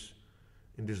in this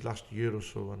last year or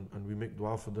so, and we make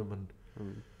dua for them.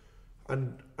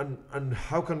 And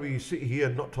how can we sit here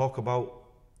and not talk about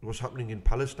what's happening in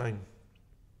Palestine?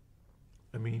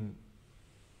 I mean,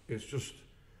 it's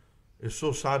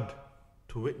so sad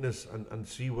to witness and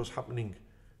see what's happening,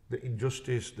 the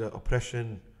injustice, the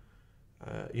oppression,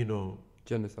 you know.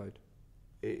 Genocide.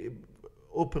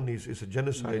 Openly, it's a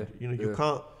genocide. Yeah, you know, you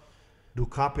can't do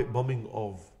carpet bombing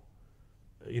of,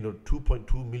 you know,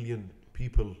 2.2 million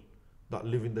people that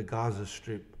live in the Gaza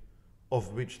Strip,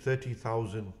 of which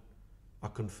 30,000 are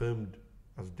confirmed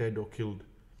as dead or killed,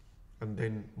 and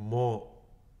then more.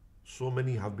 So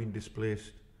many have been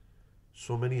displaced.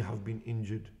 So many have been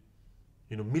injured.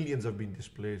 You know, millions have been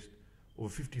displaced.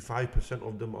 Over 55%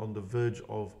 of them are on the verge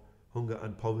of hunger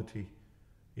and poverty.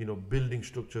 You know, building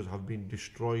structures have been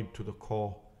destroyed to the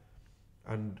core,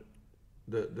 and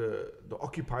the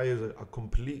occupiers are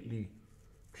completely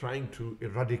trying to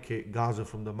eradicate Gaza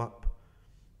from the map.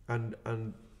 And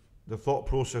the thought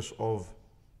process of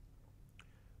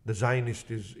the Zionist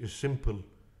is simple.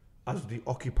 As the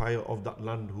occupier of that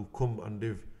land, who come and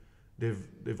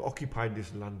they've occupied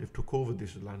this land, they've took over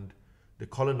this land, they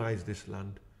colonized this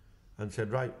land, and said,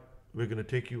 right, we're going to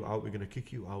take you out, we're going to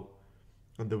kick you out.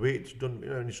 And the way it's done, you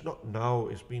know, and it's not now,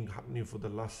 it's been happening for the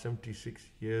last 76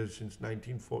 years, since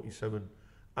 1947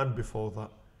 and before that.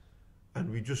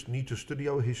 And we just need to study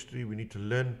our history. We need to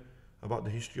learn about the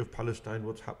history of Palestine,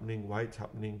 what's happening, why it's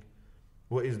happening,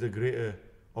 what is the greater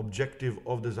objective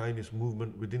of the Zionist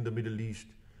movement within the Middle East,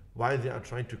 why they are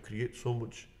trying to create so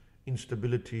much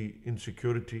instability,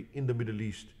 insecurity in the Middle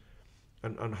East,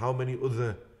 and how many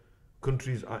other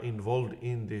countries are involved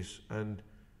in this. And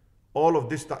all of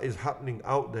this that is happening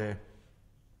out there,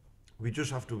 we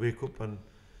just have to wake up and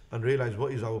realize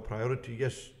what is our priority.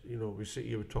 Yes, you know, we sit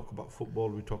here, we talk about football,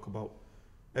 we talk about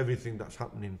everything that's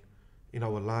happening in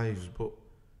our lives, but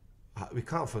we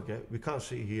can't forget, we can't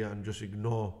sit here and just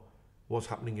ignore what's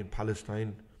happening in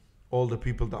Palestine, all the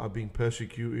people that are being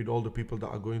persecuted, all the people that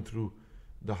are going through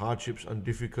the hardships and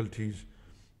difficulties,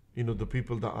 you know, the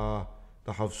people that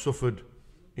have suffered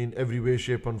in every way,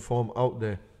 shape and form out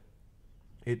there.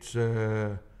 It's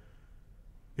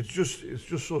just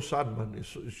so sad, man.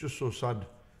 It's just so sad.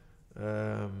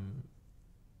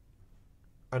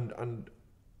 And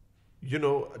you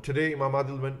know, today Imam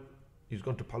Adil went. He's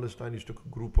gone to Palestine. He's took a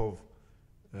group of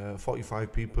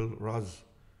 45 people. Raz,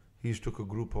 he's took a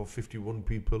group of 51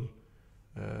 people.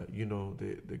 You know,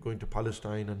 they're going to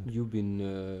Palestine. And you've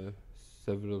been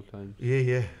several times.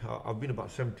 Yeah. I've been about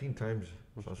 17 times.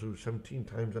 So 17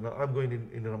 times, and I'm going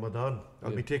in Ramadan.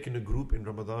 I'll be taking a group in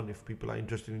Ramadan. If people are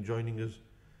interested in joining us,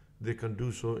 they can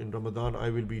do so. In Ramadan, I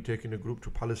will be taking a group to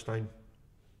Palestine.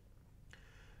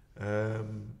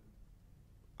 And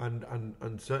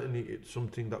certainly it's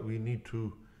something that we need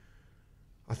to,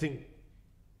 I think,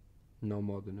 now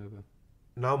more than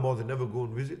ever go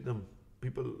and visit them.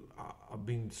 people are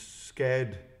being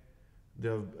scared. They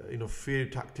have, fear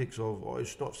tactics of, oh,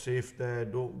 it's not safe there,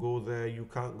 don't go there, you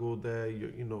can't go there,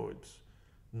 it's,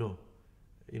 no.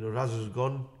 Raz is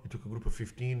gone. He took a group of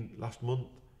 15 last month.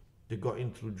 They got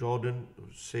in through Jordan. It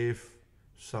was safe,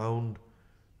 sound.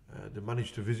 They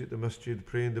managed to visit the masjid,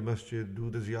 pray in the masjid, do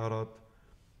the ziyarat.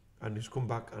 And he's come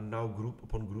back, and now group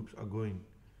upon groups are going.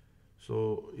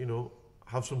 So,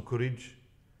 have some courage,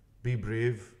 be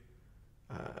brave.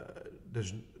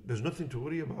 There's nothing to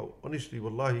worry about. Honestly,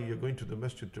 wallahi, you're going to the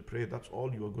masjid to pray. That's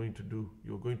all you are going to do.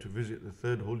 You're going to visit the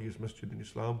third holiest masjid in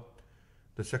Islam,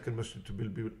 the second masjid to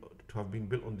have been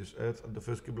built on this earth, and the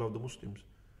first qibla of the Muslims.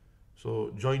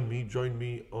 So join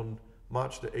me on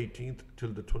March the 18th till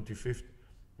the 25th,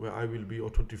 where I will be, or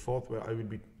 24th, where I will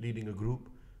be leading a group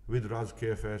with Raz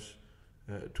KFS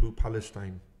to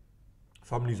Palestine.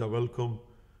 Families are welcome,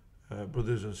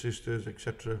 brothers and sisters,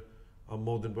 etc. are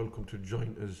more than welcome to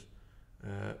join us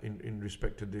in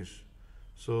respect to this.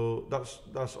 So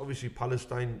that's obviously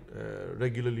Palestine,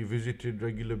 regularly visited,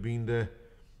 regular been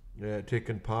there,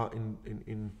 taken part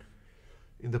in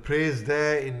the prayers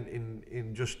there,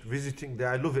 in just visiting there.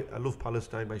 I love it. I love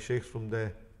Palestine. My sheikh's from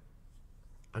there,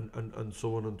 and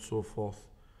so on and so forth.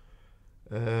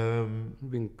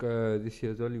 This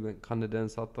year as well, you went Canada and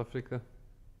South Africa.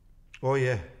 Oh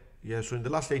yeah. So in the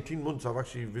last 18 months, I've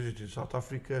actually visited South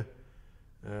Africa.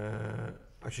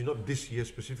 Actually, not this year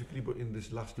specifically, but in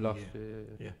this last year.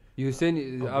 Yeah. You were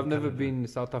saying I've never been to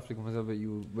South Africa myself,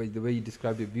 but the way you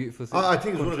described it, beautiful. I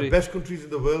think it's one of the best countries in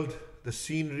the world. The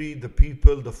scenery, the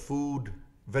people, the food,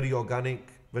 very organic,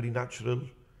 very natural,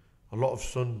 a lot of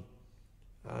sun,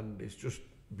 and it's just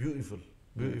beautiful.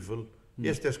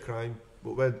 Yes, there's crime,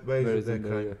 but where is there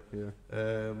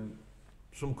crime?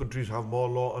 Some countries have more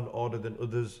law and order than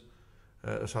others.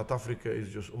 South Africa is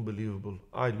just unbelievable.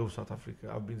 I love South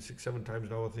Africa. I've been 6-7 times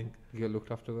now, I think. You get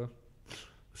looked after well?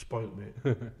 Spoiled,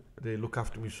 mate. They look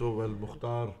after me so well.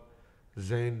 Mukhtar,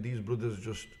 Zain, these brothers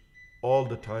just all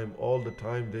the time,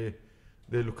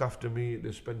 they look after me,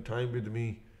 they spend time with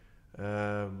me.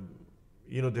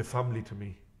 They're family to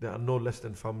me. They are no less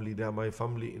than family. They are my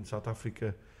family in South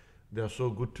Africa. They are so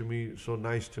good to me, so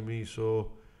nice to me,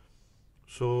 so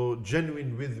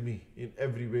genuine with me in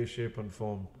every way, shape and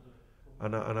form.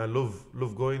 And I love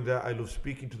going there. I love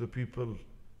speaking to the people.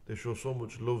 They show so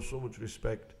much love, so much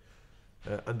respect.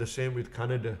 And the same with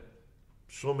Canada.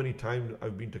 So many times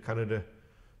I've been to Canada.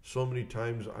 So many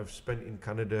times I've spent in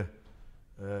Canada.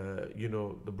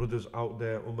 The brothers out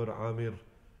there, Umar Amir,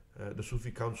 the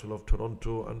Sufi Council of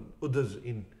Toronto, and others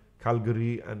in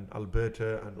Calgary and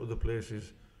Alberta and other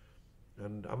places.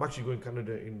 And I'm actually going to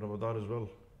Canada in Ramadan as well.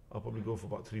 I'll probably go for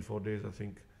about 3-4 days, I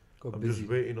think. I'm just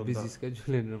waiting on that. Busy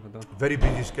schedule in Ramadan. Very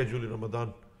busy schedule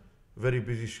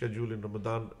in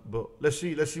Ramadan. But let's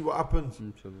see what happens.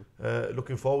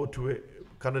 Looking forward to it.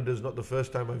 Canada's not the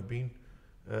first time I've been.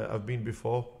 I've been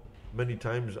before many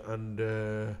times, and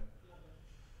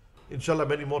inshallah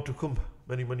many more to come.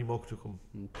 Many more to come.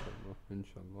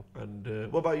 Inshallah.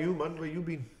 And what about you, man? Where you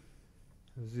been?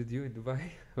 I was with you in Dubai.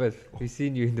 Well, we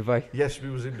seen you in Dubai. Yes, we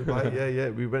was in Dubai.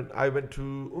 Yeah. I went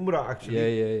to Umrah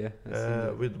actually.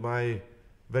 Yeah. With my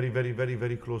very, very, very,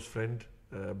 very close friend,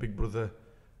 big brother,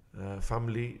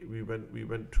 family. We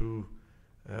went to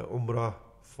Umrah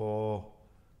for,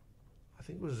 I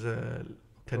think it was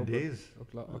 10 days.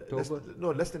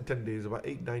 October? Less than 10 days, about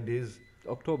 8-9 days.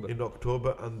 In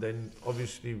October, and then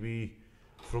obviously we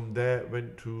from there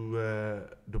went to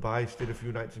Dubai, stayed a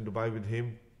few nights in Dubai with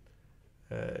him.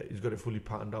 He's got it fully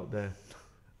patterned out there,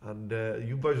 and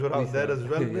you boys were out there as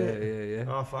well, mate. Yeah.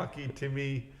 Faki,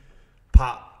 Timmy,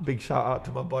 Pat, big shout out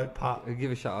to my boy Pat. I'll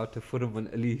give a shout out to Furum and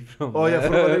Ali from Furum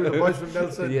and Ali, the boys from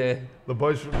Nelson. The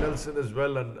boys from Nelson as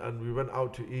well, and we went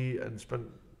out to eat and spent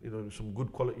some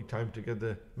good quality time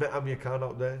together. Met Amir Khan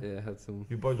out there. Yeah, had some.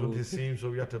 You boys wanted to see him, so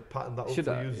we had to pattern that up for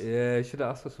you. Yeah, should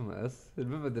have asked for something else. I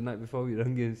remember the night before we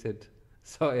rang you and said,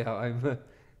 sorry, I'm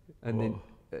then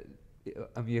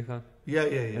Amir Khan. Yeah.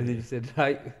 And then you said,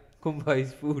 right, come buy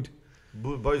his food.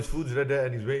 Buy his food's ready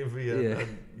and he's waiting for you.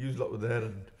 And you lot were there.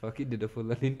 And Faki did a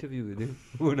full interview with him.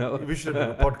 1 hour. We should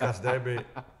have done a podcast there, mate.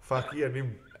 Faki and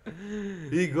him.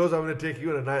 He goes, I'm going to take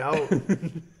you on a night out.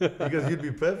 Because you'd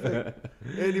be perfect.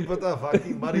 Any pata,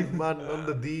 Faki, married man on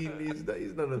the deen.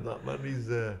 He's none of that,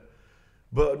 man.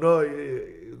 But no,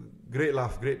 great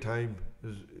laugh, great time.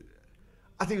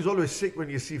 I think it's always sick when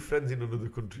you see friends in another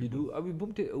country. You do? We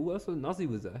bumped it. Who else was Nazi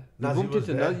was there? Nazi was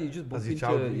there. Nazi, you just bumped into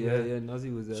Chowdhury, Nazi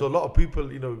was there. So a lot of people,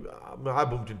 I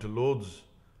bumped into loads.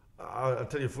 I'll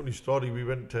tell you a funny story. We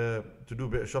went to do a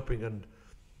bit of shopping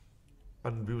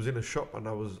and we was in a shop and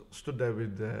I was stood there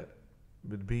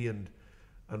with B and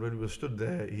And when we were stood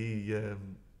there, he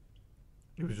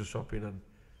was just shopping, and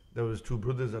there was two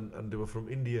brothers, and they were from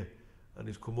India, and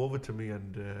he's come over to me,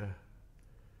 and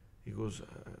he goes,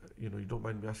 you don't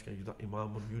mind me asking, are you that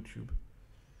Imam on YouTube?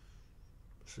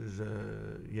 I says,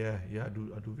 yeah, I do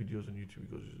videos on YouTube.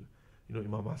 He goes,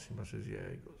 Imam Asim? I says, yeah.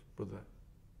 He goes, brother,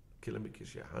 let me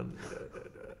kiss your hand.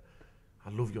 I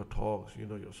love your talks, you're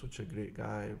such a great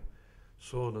guy,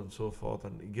 so on and so forth.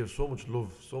 And he gives so much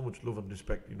love and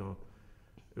respect,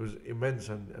 It was immense,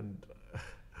 and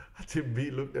I think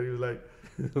B looked at him, he was like,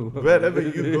 wherever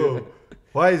you go,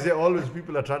 why is it always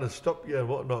people are trying to stop you and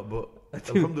whatnot? But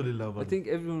alhamdulillah, man. I think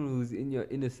everyone who's in your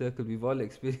inner circle, we've all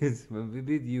experienced, man. With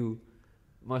you,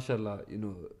 mashallah,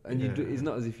 and you do, it's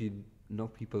not as if you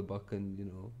knock people back and,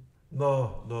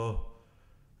 No,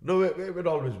 we're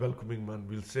always welcoming, man.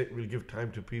 We'll give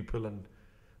time to people, and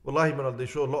wallahi, man, they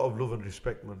show a lot of love and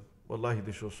respect, man. Wallahi,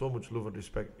 they show so much love and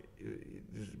respect.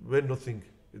 We're nothing.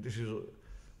 This is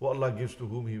what Allah gives to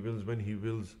whom He wills, when He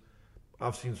wills.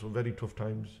 I've seen some very tough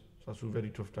times. Some very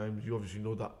tough times. You obviously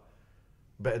know that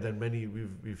better than many.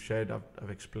 We've shared. I've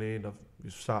explained.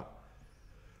 We've sat.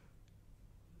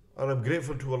 And I'm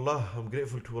grateful to Allah. I'm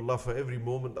grateful to Allah for every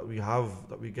moment that we have,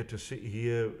 that we get to sit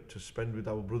here to spend with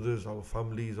our brothers, our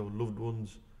families, our loved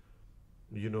ones.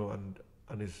 And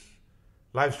it's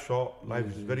life's short. Life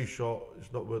is very short.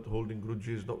 It's not worth holding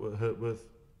grudges. Not worth.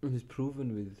 And it's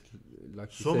proven with, like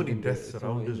you so said, many deaths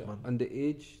around us, man. And the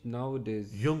age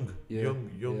nowadays. Young.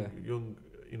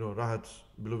 Rahat's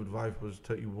beloved wife was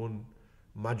 31.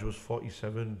 Maj was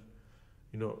 47.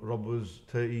 Rob was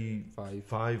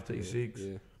 35, 36.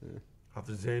 Yeah.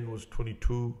 After Zain was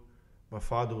 22. My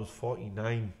father was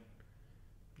 49.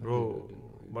 Bro,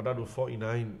 my dad was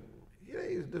 49.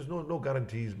 There's no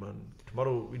guarantees, man.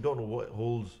 Tomorrow, we don't know what it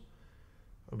holds.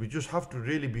 And we just have to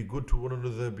really be good to one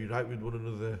another, be right with one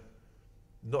another,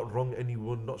 not wrong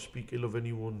anyone, not speak ill of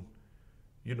anyone,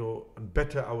 and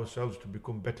better ourselves to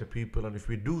become better people. And if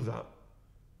we do that,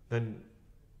 then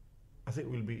I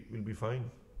think we'll be fine.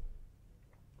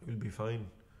 We'll be fine.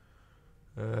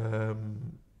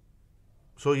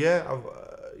 So yeah, I've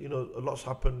a lot's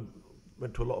happened.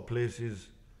 Went to a lot of places.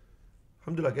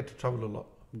 Alhamdulillah, I get to travel a lot.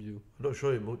 You. I don't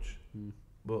show it much,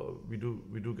 but we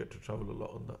do get to travel a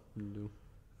lot on that. You do.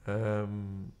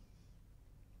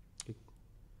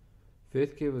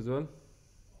 Faith Cave as well.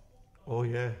 Oh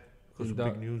yeah, because of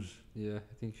big news. Yeah,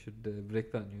 I think should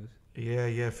break that news.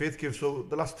 Yeah, Faith Cave. So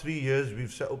the last 3 years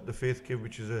we've set up the Faith Cave,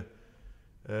 which is a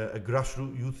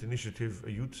grassroots youth initiative,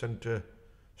 a youth centre,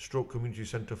 stroke community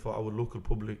centre for our local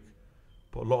public.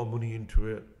 Put a lot of money into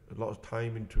it, a lot of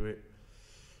time into it.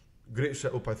 Great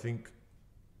setup, I think.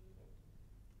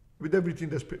 With everything,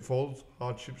 there's pitfalls,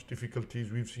 hardships,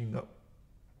 difficulties. We've seen that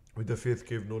with the Faith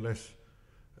Cave, no less.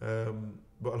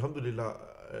 But alhamdulillah,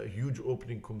 a huge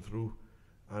opening come through,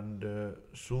 and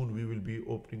soon we will be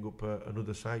opening up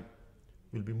another site.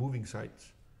 We'll be moving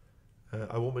sites.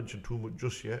 I won't mention too much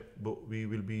just yet, but we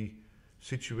will be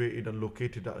situated and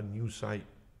located at a new site,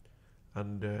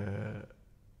 and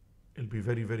it'll be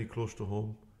very, very close to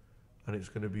home, and it's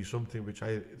going to be something which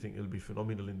I think will be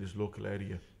phenomenal in this local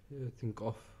area. Yeah, I think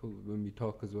when we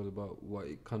talk as well about what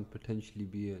it can potentially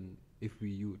be, and if we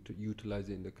utilize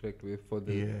it in the correct way for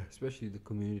especially the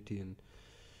community and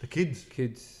the kids,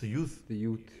 the youth.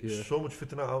 Yeah. So much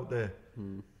fitna out there.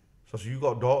 So you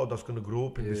got a daughter that's going to grow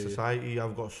up in this society.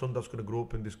 I've got a son that's going to grow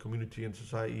up in this community and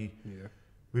society. Yeah.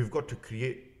 We've got to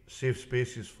create safe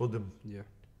spaces for them. Yeah.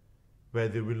 Where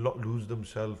they will not lose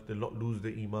themselves, they'll not lose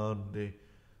their iman,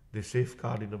 they're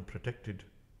safeguarded and protected.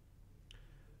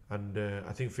 And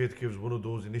I think Faith Cave is one of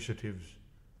those initiatives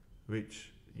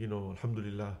which,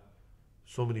 alhamdulillah,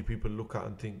 so many people look at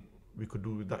and think we could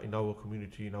do that in our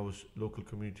community, in our local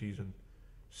communities and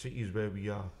cities where we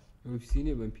are. We've seen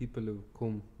it when people have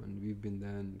come and we've been there,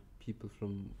 and people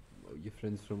from your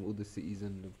friends from other cities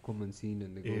and have come and seen,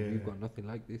 and they go, we've got nothing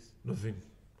like this. Nothing.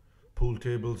 Pool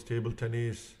tables, table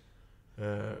tennis,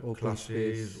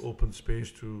 classes, open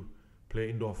space to play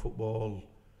indoor football,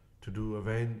 to do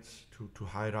events, to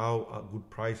hire out at good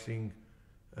pricing,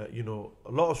 a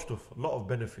lot of stuff, a lot of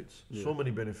benefits, so many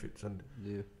benefits. And,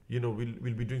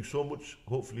 we'll be doing so much,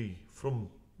 hopefully, from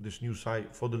this new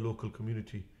site for the local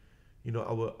community.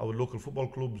 Our local football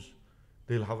clubs,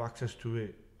 they'll have access to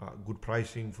it at good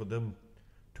pricing for them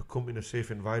to come in a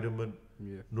safe environment.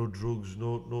 Yeah. No drugs,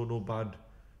 no bad,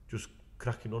 just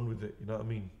cracking on with it, you know what I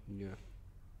mean? Yeah.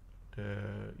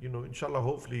 Inshallah,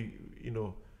 hopefully, in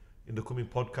the coming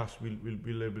podcast, we'll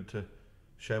be able to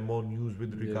share more news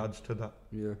with regards to that.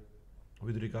 Yeah.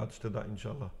 With regards to that,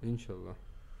 inshallah. Inshallah.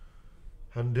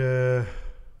 And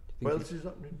what else is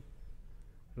happening?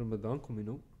 Ramadan coming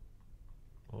up.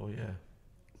 Oh yeah,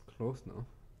 Close now.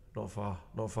 not far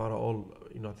at all.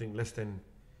 I think less than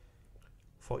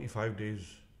 45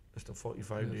 days, less than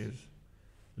 45 Yes. days,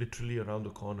 literally around the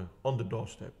corner, on the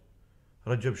doorstep.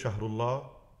 Rajab Shahrullah,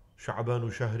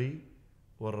 Sha'banu Shahri,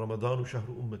 wa Ramadanu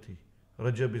Shahru Ummati.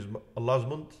 Rajab is Allah's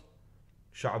month,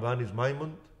 Sha'ban is my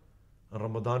month, and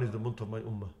Ramadan is the month of my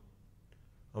ummah.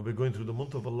 And we're going through the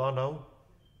month of Allah now,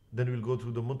 then we'll go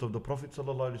through the month of the Prophet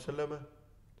Sallallahu Alaihi Wasallam,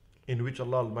 in which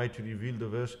Allah Almighty revealed the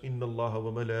verse, Inna Allah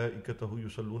wa malaikatahu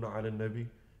yusalluna ala nabi,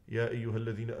 Ya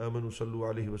ayyuhalladhina amanu sallu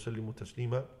alayhi wa sallimu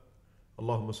taslima.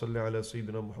 Allahumma salli ala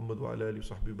Sayyidina Muhammad wa ala alihi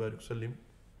wa sahbihi barik sallim.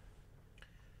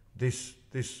 This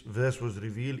verse was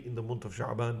revealed in the month of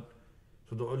Sha'ban.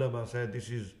 So the ulama said this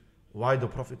is why the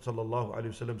Prophet Sallallahu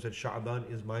Alaihi Wasallam said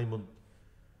Sha'ban is my month.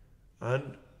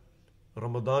 And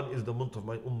Ramadan is the month of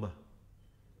my ummah.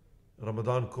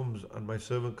 Ramadan comes and my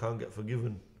servant can't get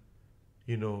forgiven.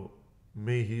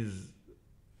 May his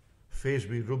face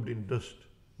be rubbed in dust.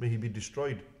 May he be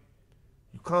destroyed.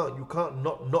 You can't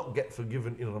not get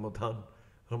forgiven in Ramadan.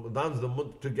 Ramadan's the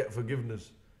month to get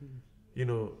forgiveness.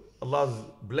 Allah's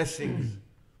blessings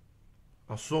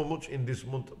are so much in this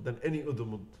month than any other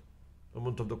month. The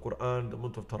month of the Quran, the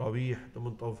month of Taraweeh, the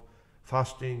month of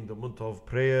fasting, the month of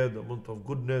prayer, the month of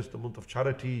goodness, the month of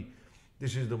charity.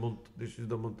 This is the month,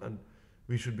 and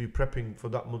we should be prepping for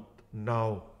that month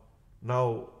now.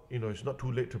 Now, it's not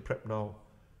too late to prep now,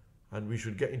 and we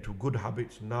should get into good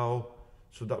habits now,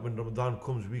 so that when Ramadan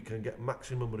comes, we can get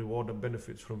maximum reward and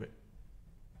benefits from it.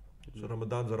 So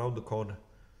Ramadan's around the corner.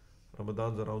 And that.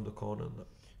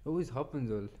 It always happens,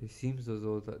 though. It seems as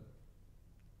though that,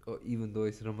 or even though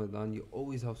it's Ramadan, you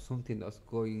always have something that's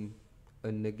going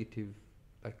a negative,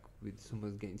 like with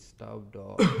someone's getting stabbed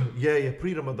or. Yeah.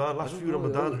 Pre-Ramadan, last few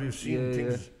Ramadans, we've seen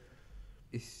things.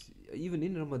 Yeah. It's even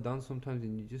in Ramadan sometimes,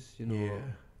 and you just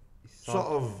it's sort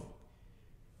of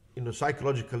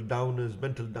psychological downers,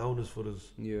 mental downers for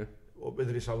us. Yeah. Or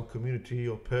whether it's our community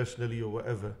or personally or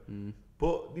whatever.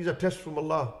 But these are tests from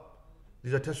Allah.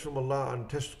 And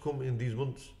tests come in these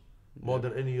months more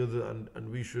than any other, and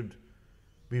we should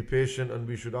be patient, and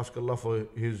we should ask Allah for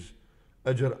His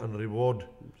ajr and reward,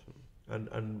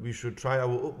 and we should try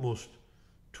our utmost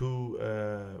to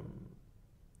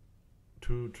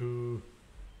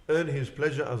earn His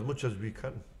pleasure as much as we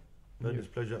can.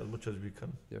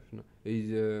 Definitely.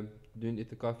 He's doing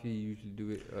itikaf. You usually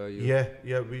do it.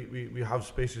 Yeah. We have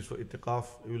spaces for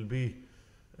itikaf. It will be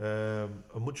a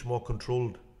much more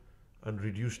controlled and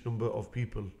reduced number of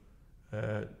people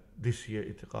this year,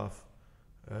 itikaf.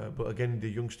 But again, the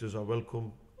youngsters are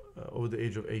welcome over the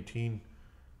age of 18,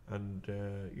 and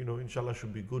inshallah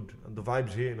should be good. And the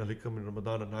vibes here in Al-Hikam in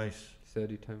Ramadan are nice.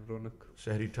 Sehri time, Ronak.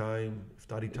 Sehri time,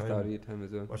 Iftari time. Iftari time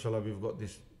as well. MashaAllah, we've got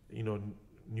this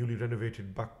newly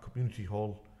renovated back community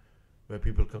hall where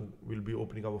people will be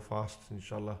opening our fasts,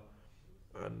 inshallah,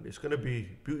 and it's going to be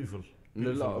beautiful. And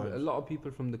a lot of people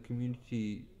from the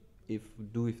community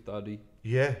do iftari.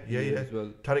 Yeah. As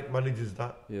well. Tariq manages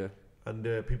that. Yeah. And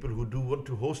people who do want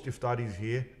to host iftaris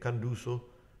here can do so.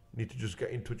 Need to just get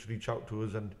in touch, reach out to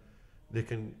us, and they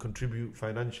can contribute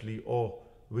financially or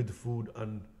with food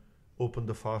and open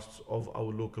the fasts of our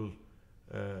local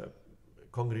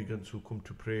congregants who come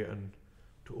to pray and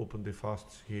to open their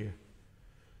fasts here.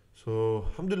 So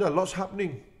alhamdulillah, lots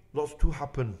happening, lots to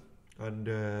happen, and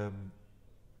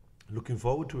looking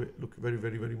forward to it. Very,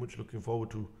 very, very much looking forward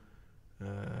to.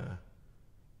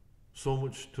 So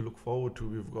much to look forward to.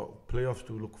 We've got playoffs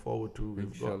to look forward to.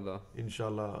 We've got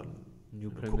inshallah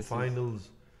new cup finals,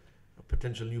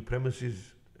 potential new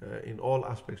premises in all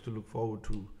aspects to look forward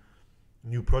to.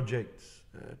 New projects,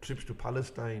 trips to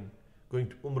Palestine, going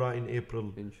to Umrah in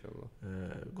April. Inshallah.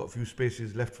 Got a few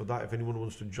spaces left for that. If anyone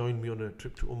wants to join me on a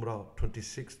trip to Umrah,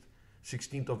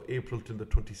 16th of April till the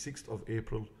 26th of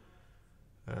April.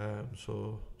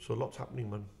 So lots happening,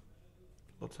 man.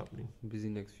 Lots happening. Busy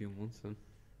next few months, then.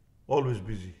 Always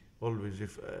busy. Always.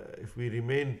 If we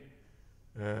remain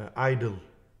idle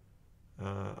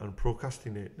and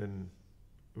procrastinate, then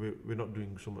we're not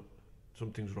doing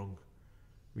something's wrong.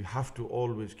 We have to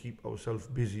always keep ourselves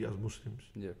busy as Muslims.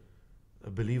 Yeah. A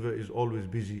believer is always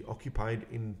busy, occupied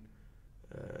in,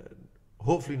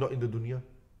 hopefully not in the dunya,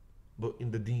 but in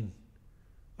the deen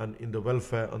and in the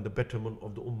welfare and the betterment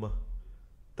of the ummah.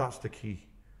 That's the key.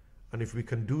 And if we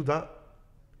can do that,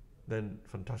 then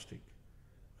fantastic.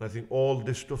 And I think all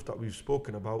this stuff that we've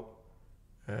spoken about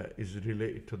is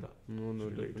related to that. No,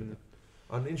 definitely.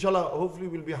 And inshallah, hopefully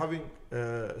we'll be having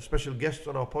special guests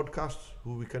on our podcasts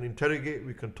who we can interrogate,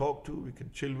 we can talk to, we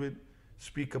can chill with,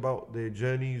 speak about their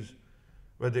journeys,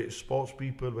 whether it's sports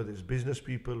people, whether it's business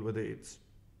people, whether it's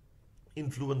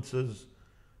influencers,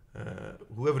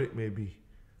 whoever it may be.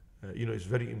 It's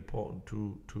very important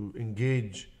to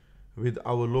engage with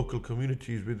our local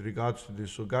communities with regards to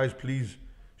this. So guys, please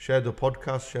share the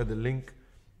podcast, share the link,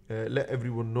 let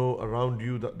everyone know around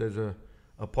you that there's a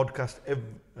podcast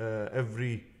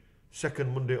every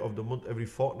second Monday of the month, every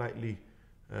fortnightly,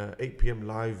 8 p.m.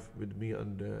 live with me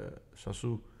and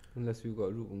Sasu. Unless we've got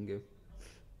a Ruben game.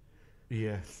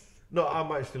 Yeah. No, I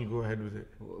might still go ahead with it.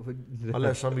 I'll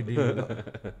let Sami deal with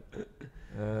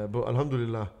that. But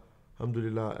alhamdulillah,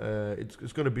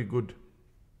 it's going to be good.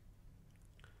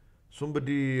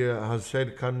 Somebody has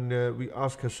said, can we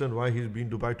ask Hassan why he's been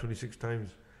Dubai 26 times?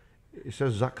 It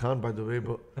says Zach Khan, by the way,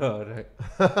 but... Oh, right.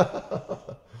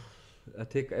 I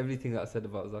take everything that I said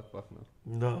about Zach back now.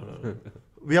 No.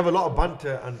 We have a lot of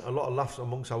banter and a lot of laughs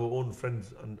amongst our own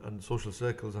friends and social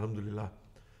circles, alhamdulillah.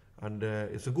 And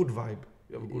it's a good vibe.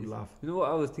 We have a good laugh. You know what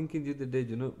I was thinking the other day,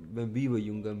 when we were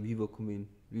younger and we were coming,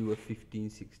 we were 15,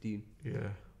 16. Yeah.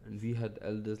 And we had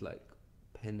elders like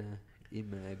Penna,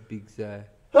 Imah, Big Zah,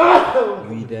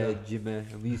 Vida, Jimmy,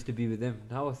 and we used to be with them.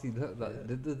 Now I see that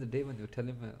the other day when they were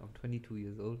telling me I'm 22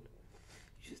 years old,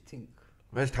 you just think,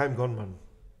 where's time gone, man?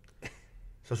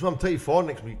 So I'm 34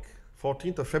 next week.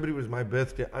 14th of February was my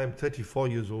birthday. I am 34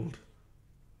 years old.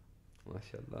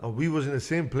 MashaAllah. And we was in the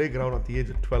same playground at the age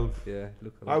of 12. Yeah,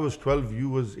 look at I was 12, you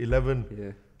was 11.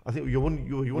 Yeah. I think you were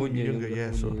one year younger,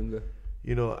 yeah. So, younger.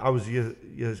 I was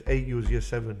years 8, you was year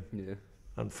 7. Yeah.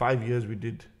 And 5 years we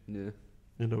did. Yeah.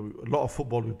 A lot of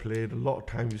football we played, a lot of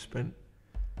time we spent.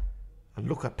 And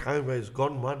look at time where it's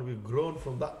gone, man. We've grown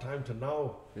from that time to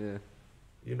now. Yeah.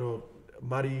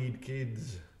 Married,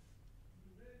 kids.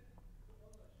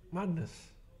 Madness.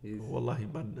 Wallahi,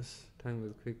 madness. Time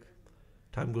was quick.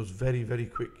 Time goes very, very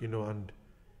quick, and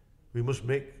we must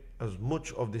make as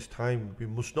much of this time. We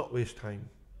must not waste time.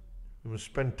 We must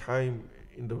spend time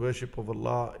in the worship of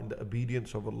Allah, in the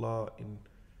obedience of Allah, in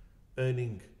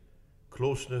earning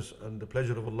closeness and the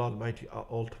pleasure of Allah Almighty at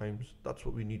all times. That's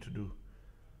what we need to do.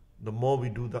 The more we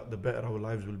do that, the better our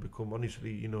lives will become.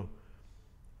 Honestly,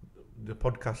 the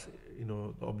podcast,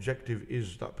 the objective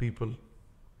is that people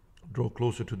draw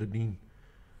closer to the deen.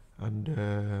 And,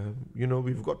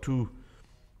 we've got to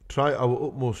try our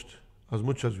utmost as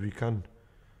much as we can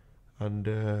and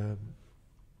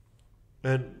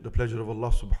earn the pleasure of Allah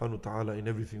subhanahu wa ta'ala in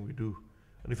everything we do.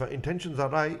 And if our intentions are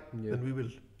right, then we will.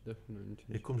 Definitely.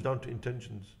 It comes down to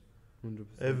intentions. 100%.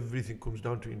 Everything comes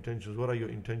down to intentions. What are your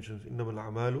intentions? إِنَّمَا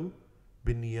الْأَعْمَالُ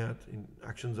بِالنِّيَّاتِ.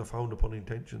 Actions are found upon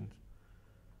intentions.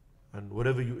 And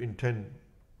whatever you intend,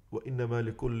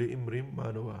 وَإِنَّمَا لِكُلِّ إِمْرٍ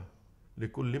مَا نَوَى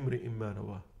لِكُلِّ إِمْرٍ مَا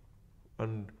نَوَى.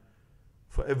 And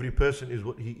for every person is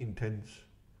what he intends.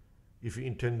 If he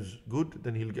intends good,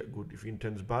 then he'll get good. If he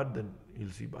intends bad, then he'll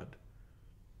see bad.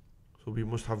 So we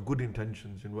must have good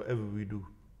intentions in whatever we do.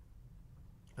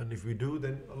 And if we do,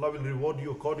 then Allah will reward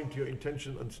you according to your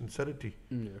intention and sincerity.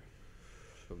 Yeah.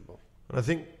 And I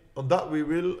think on that we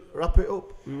will wrap it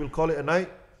up. We will call it a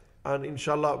night. And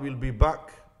inshallah we'll be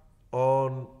back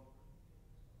on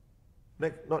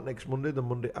not next Monday, the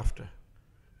Monday after.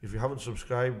 If you haven't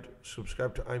subscribe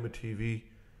to Imah TV.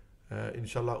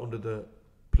 Inshallah, under the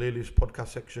playlist podcast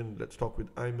section, Let's Talk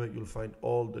with Imah, you'll find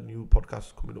all the new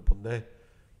podcasts coming up on there.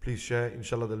 Please share.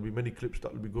 Inshallah, there'll be many clips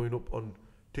that will be going up on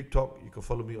TikTok. You can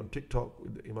follow me on TikTok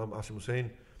with Imam Asim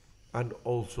Hussain, and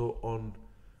also on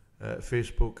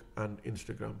Facebook and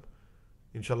Instagram.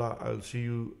 Inshallah, I'll see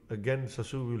you again.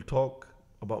 Sasu, we'll talk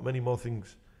about many more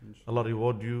things. Allah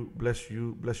reward you, bless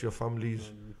your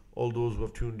families. All those who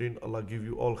have tuned in, Allah give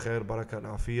you all khair, barakah and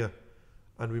afiyah.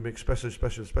 And we make special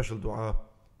dua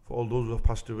for all those who have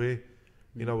passed away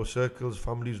in our circles,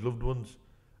 families, loved ones,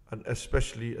 and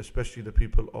especially the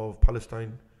people of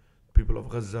Palestine, people of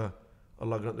Gaza.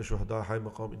 Allah grant the shuhada high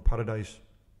maqam in paradise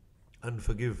and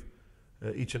forgive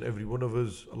each and every one of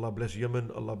us. Allah bless Yemen,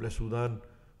 Allah bless Sudan,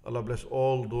 Allah bless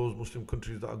all those Muslim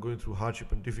countries that are going through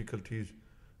hardship and difficulties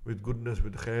with goodness,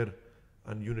 with khair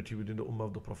and unity within the ummah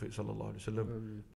of the Prophet sallallahu alaihi wasallam.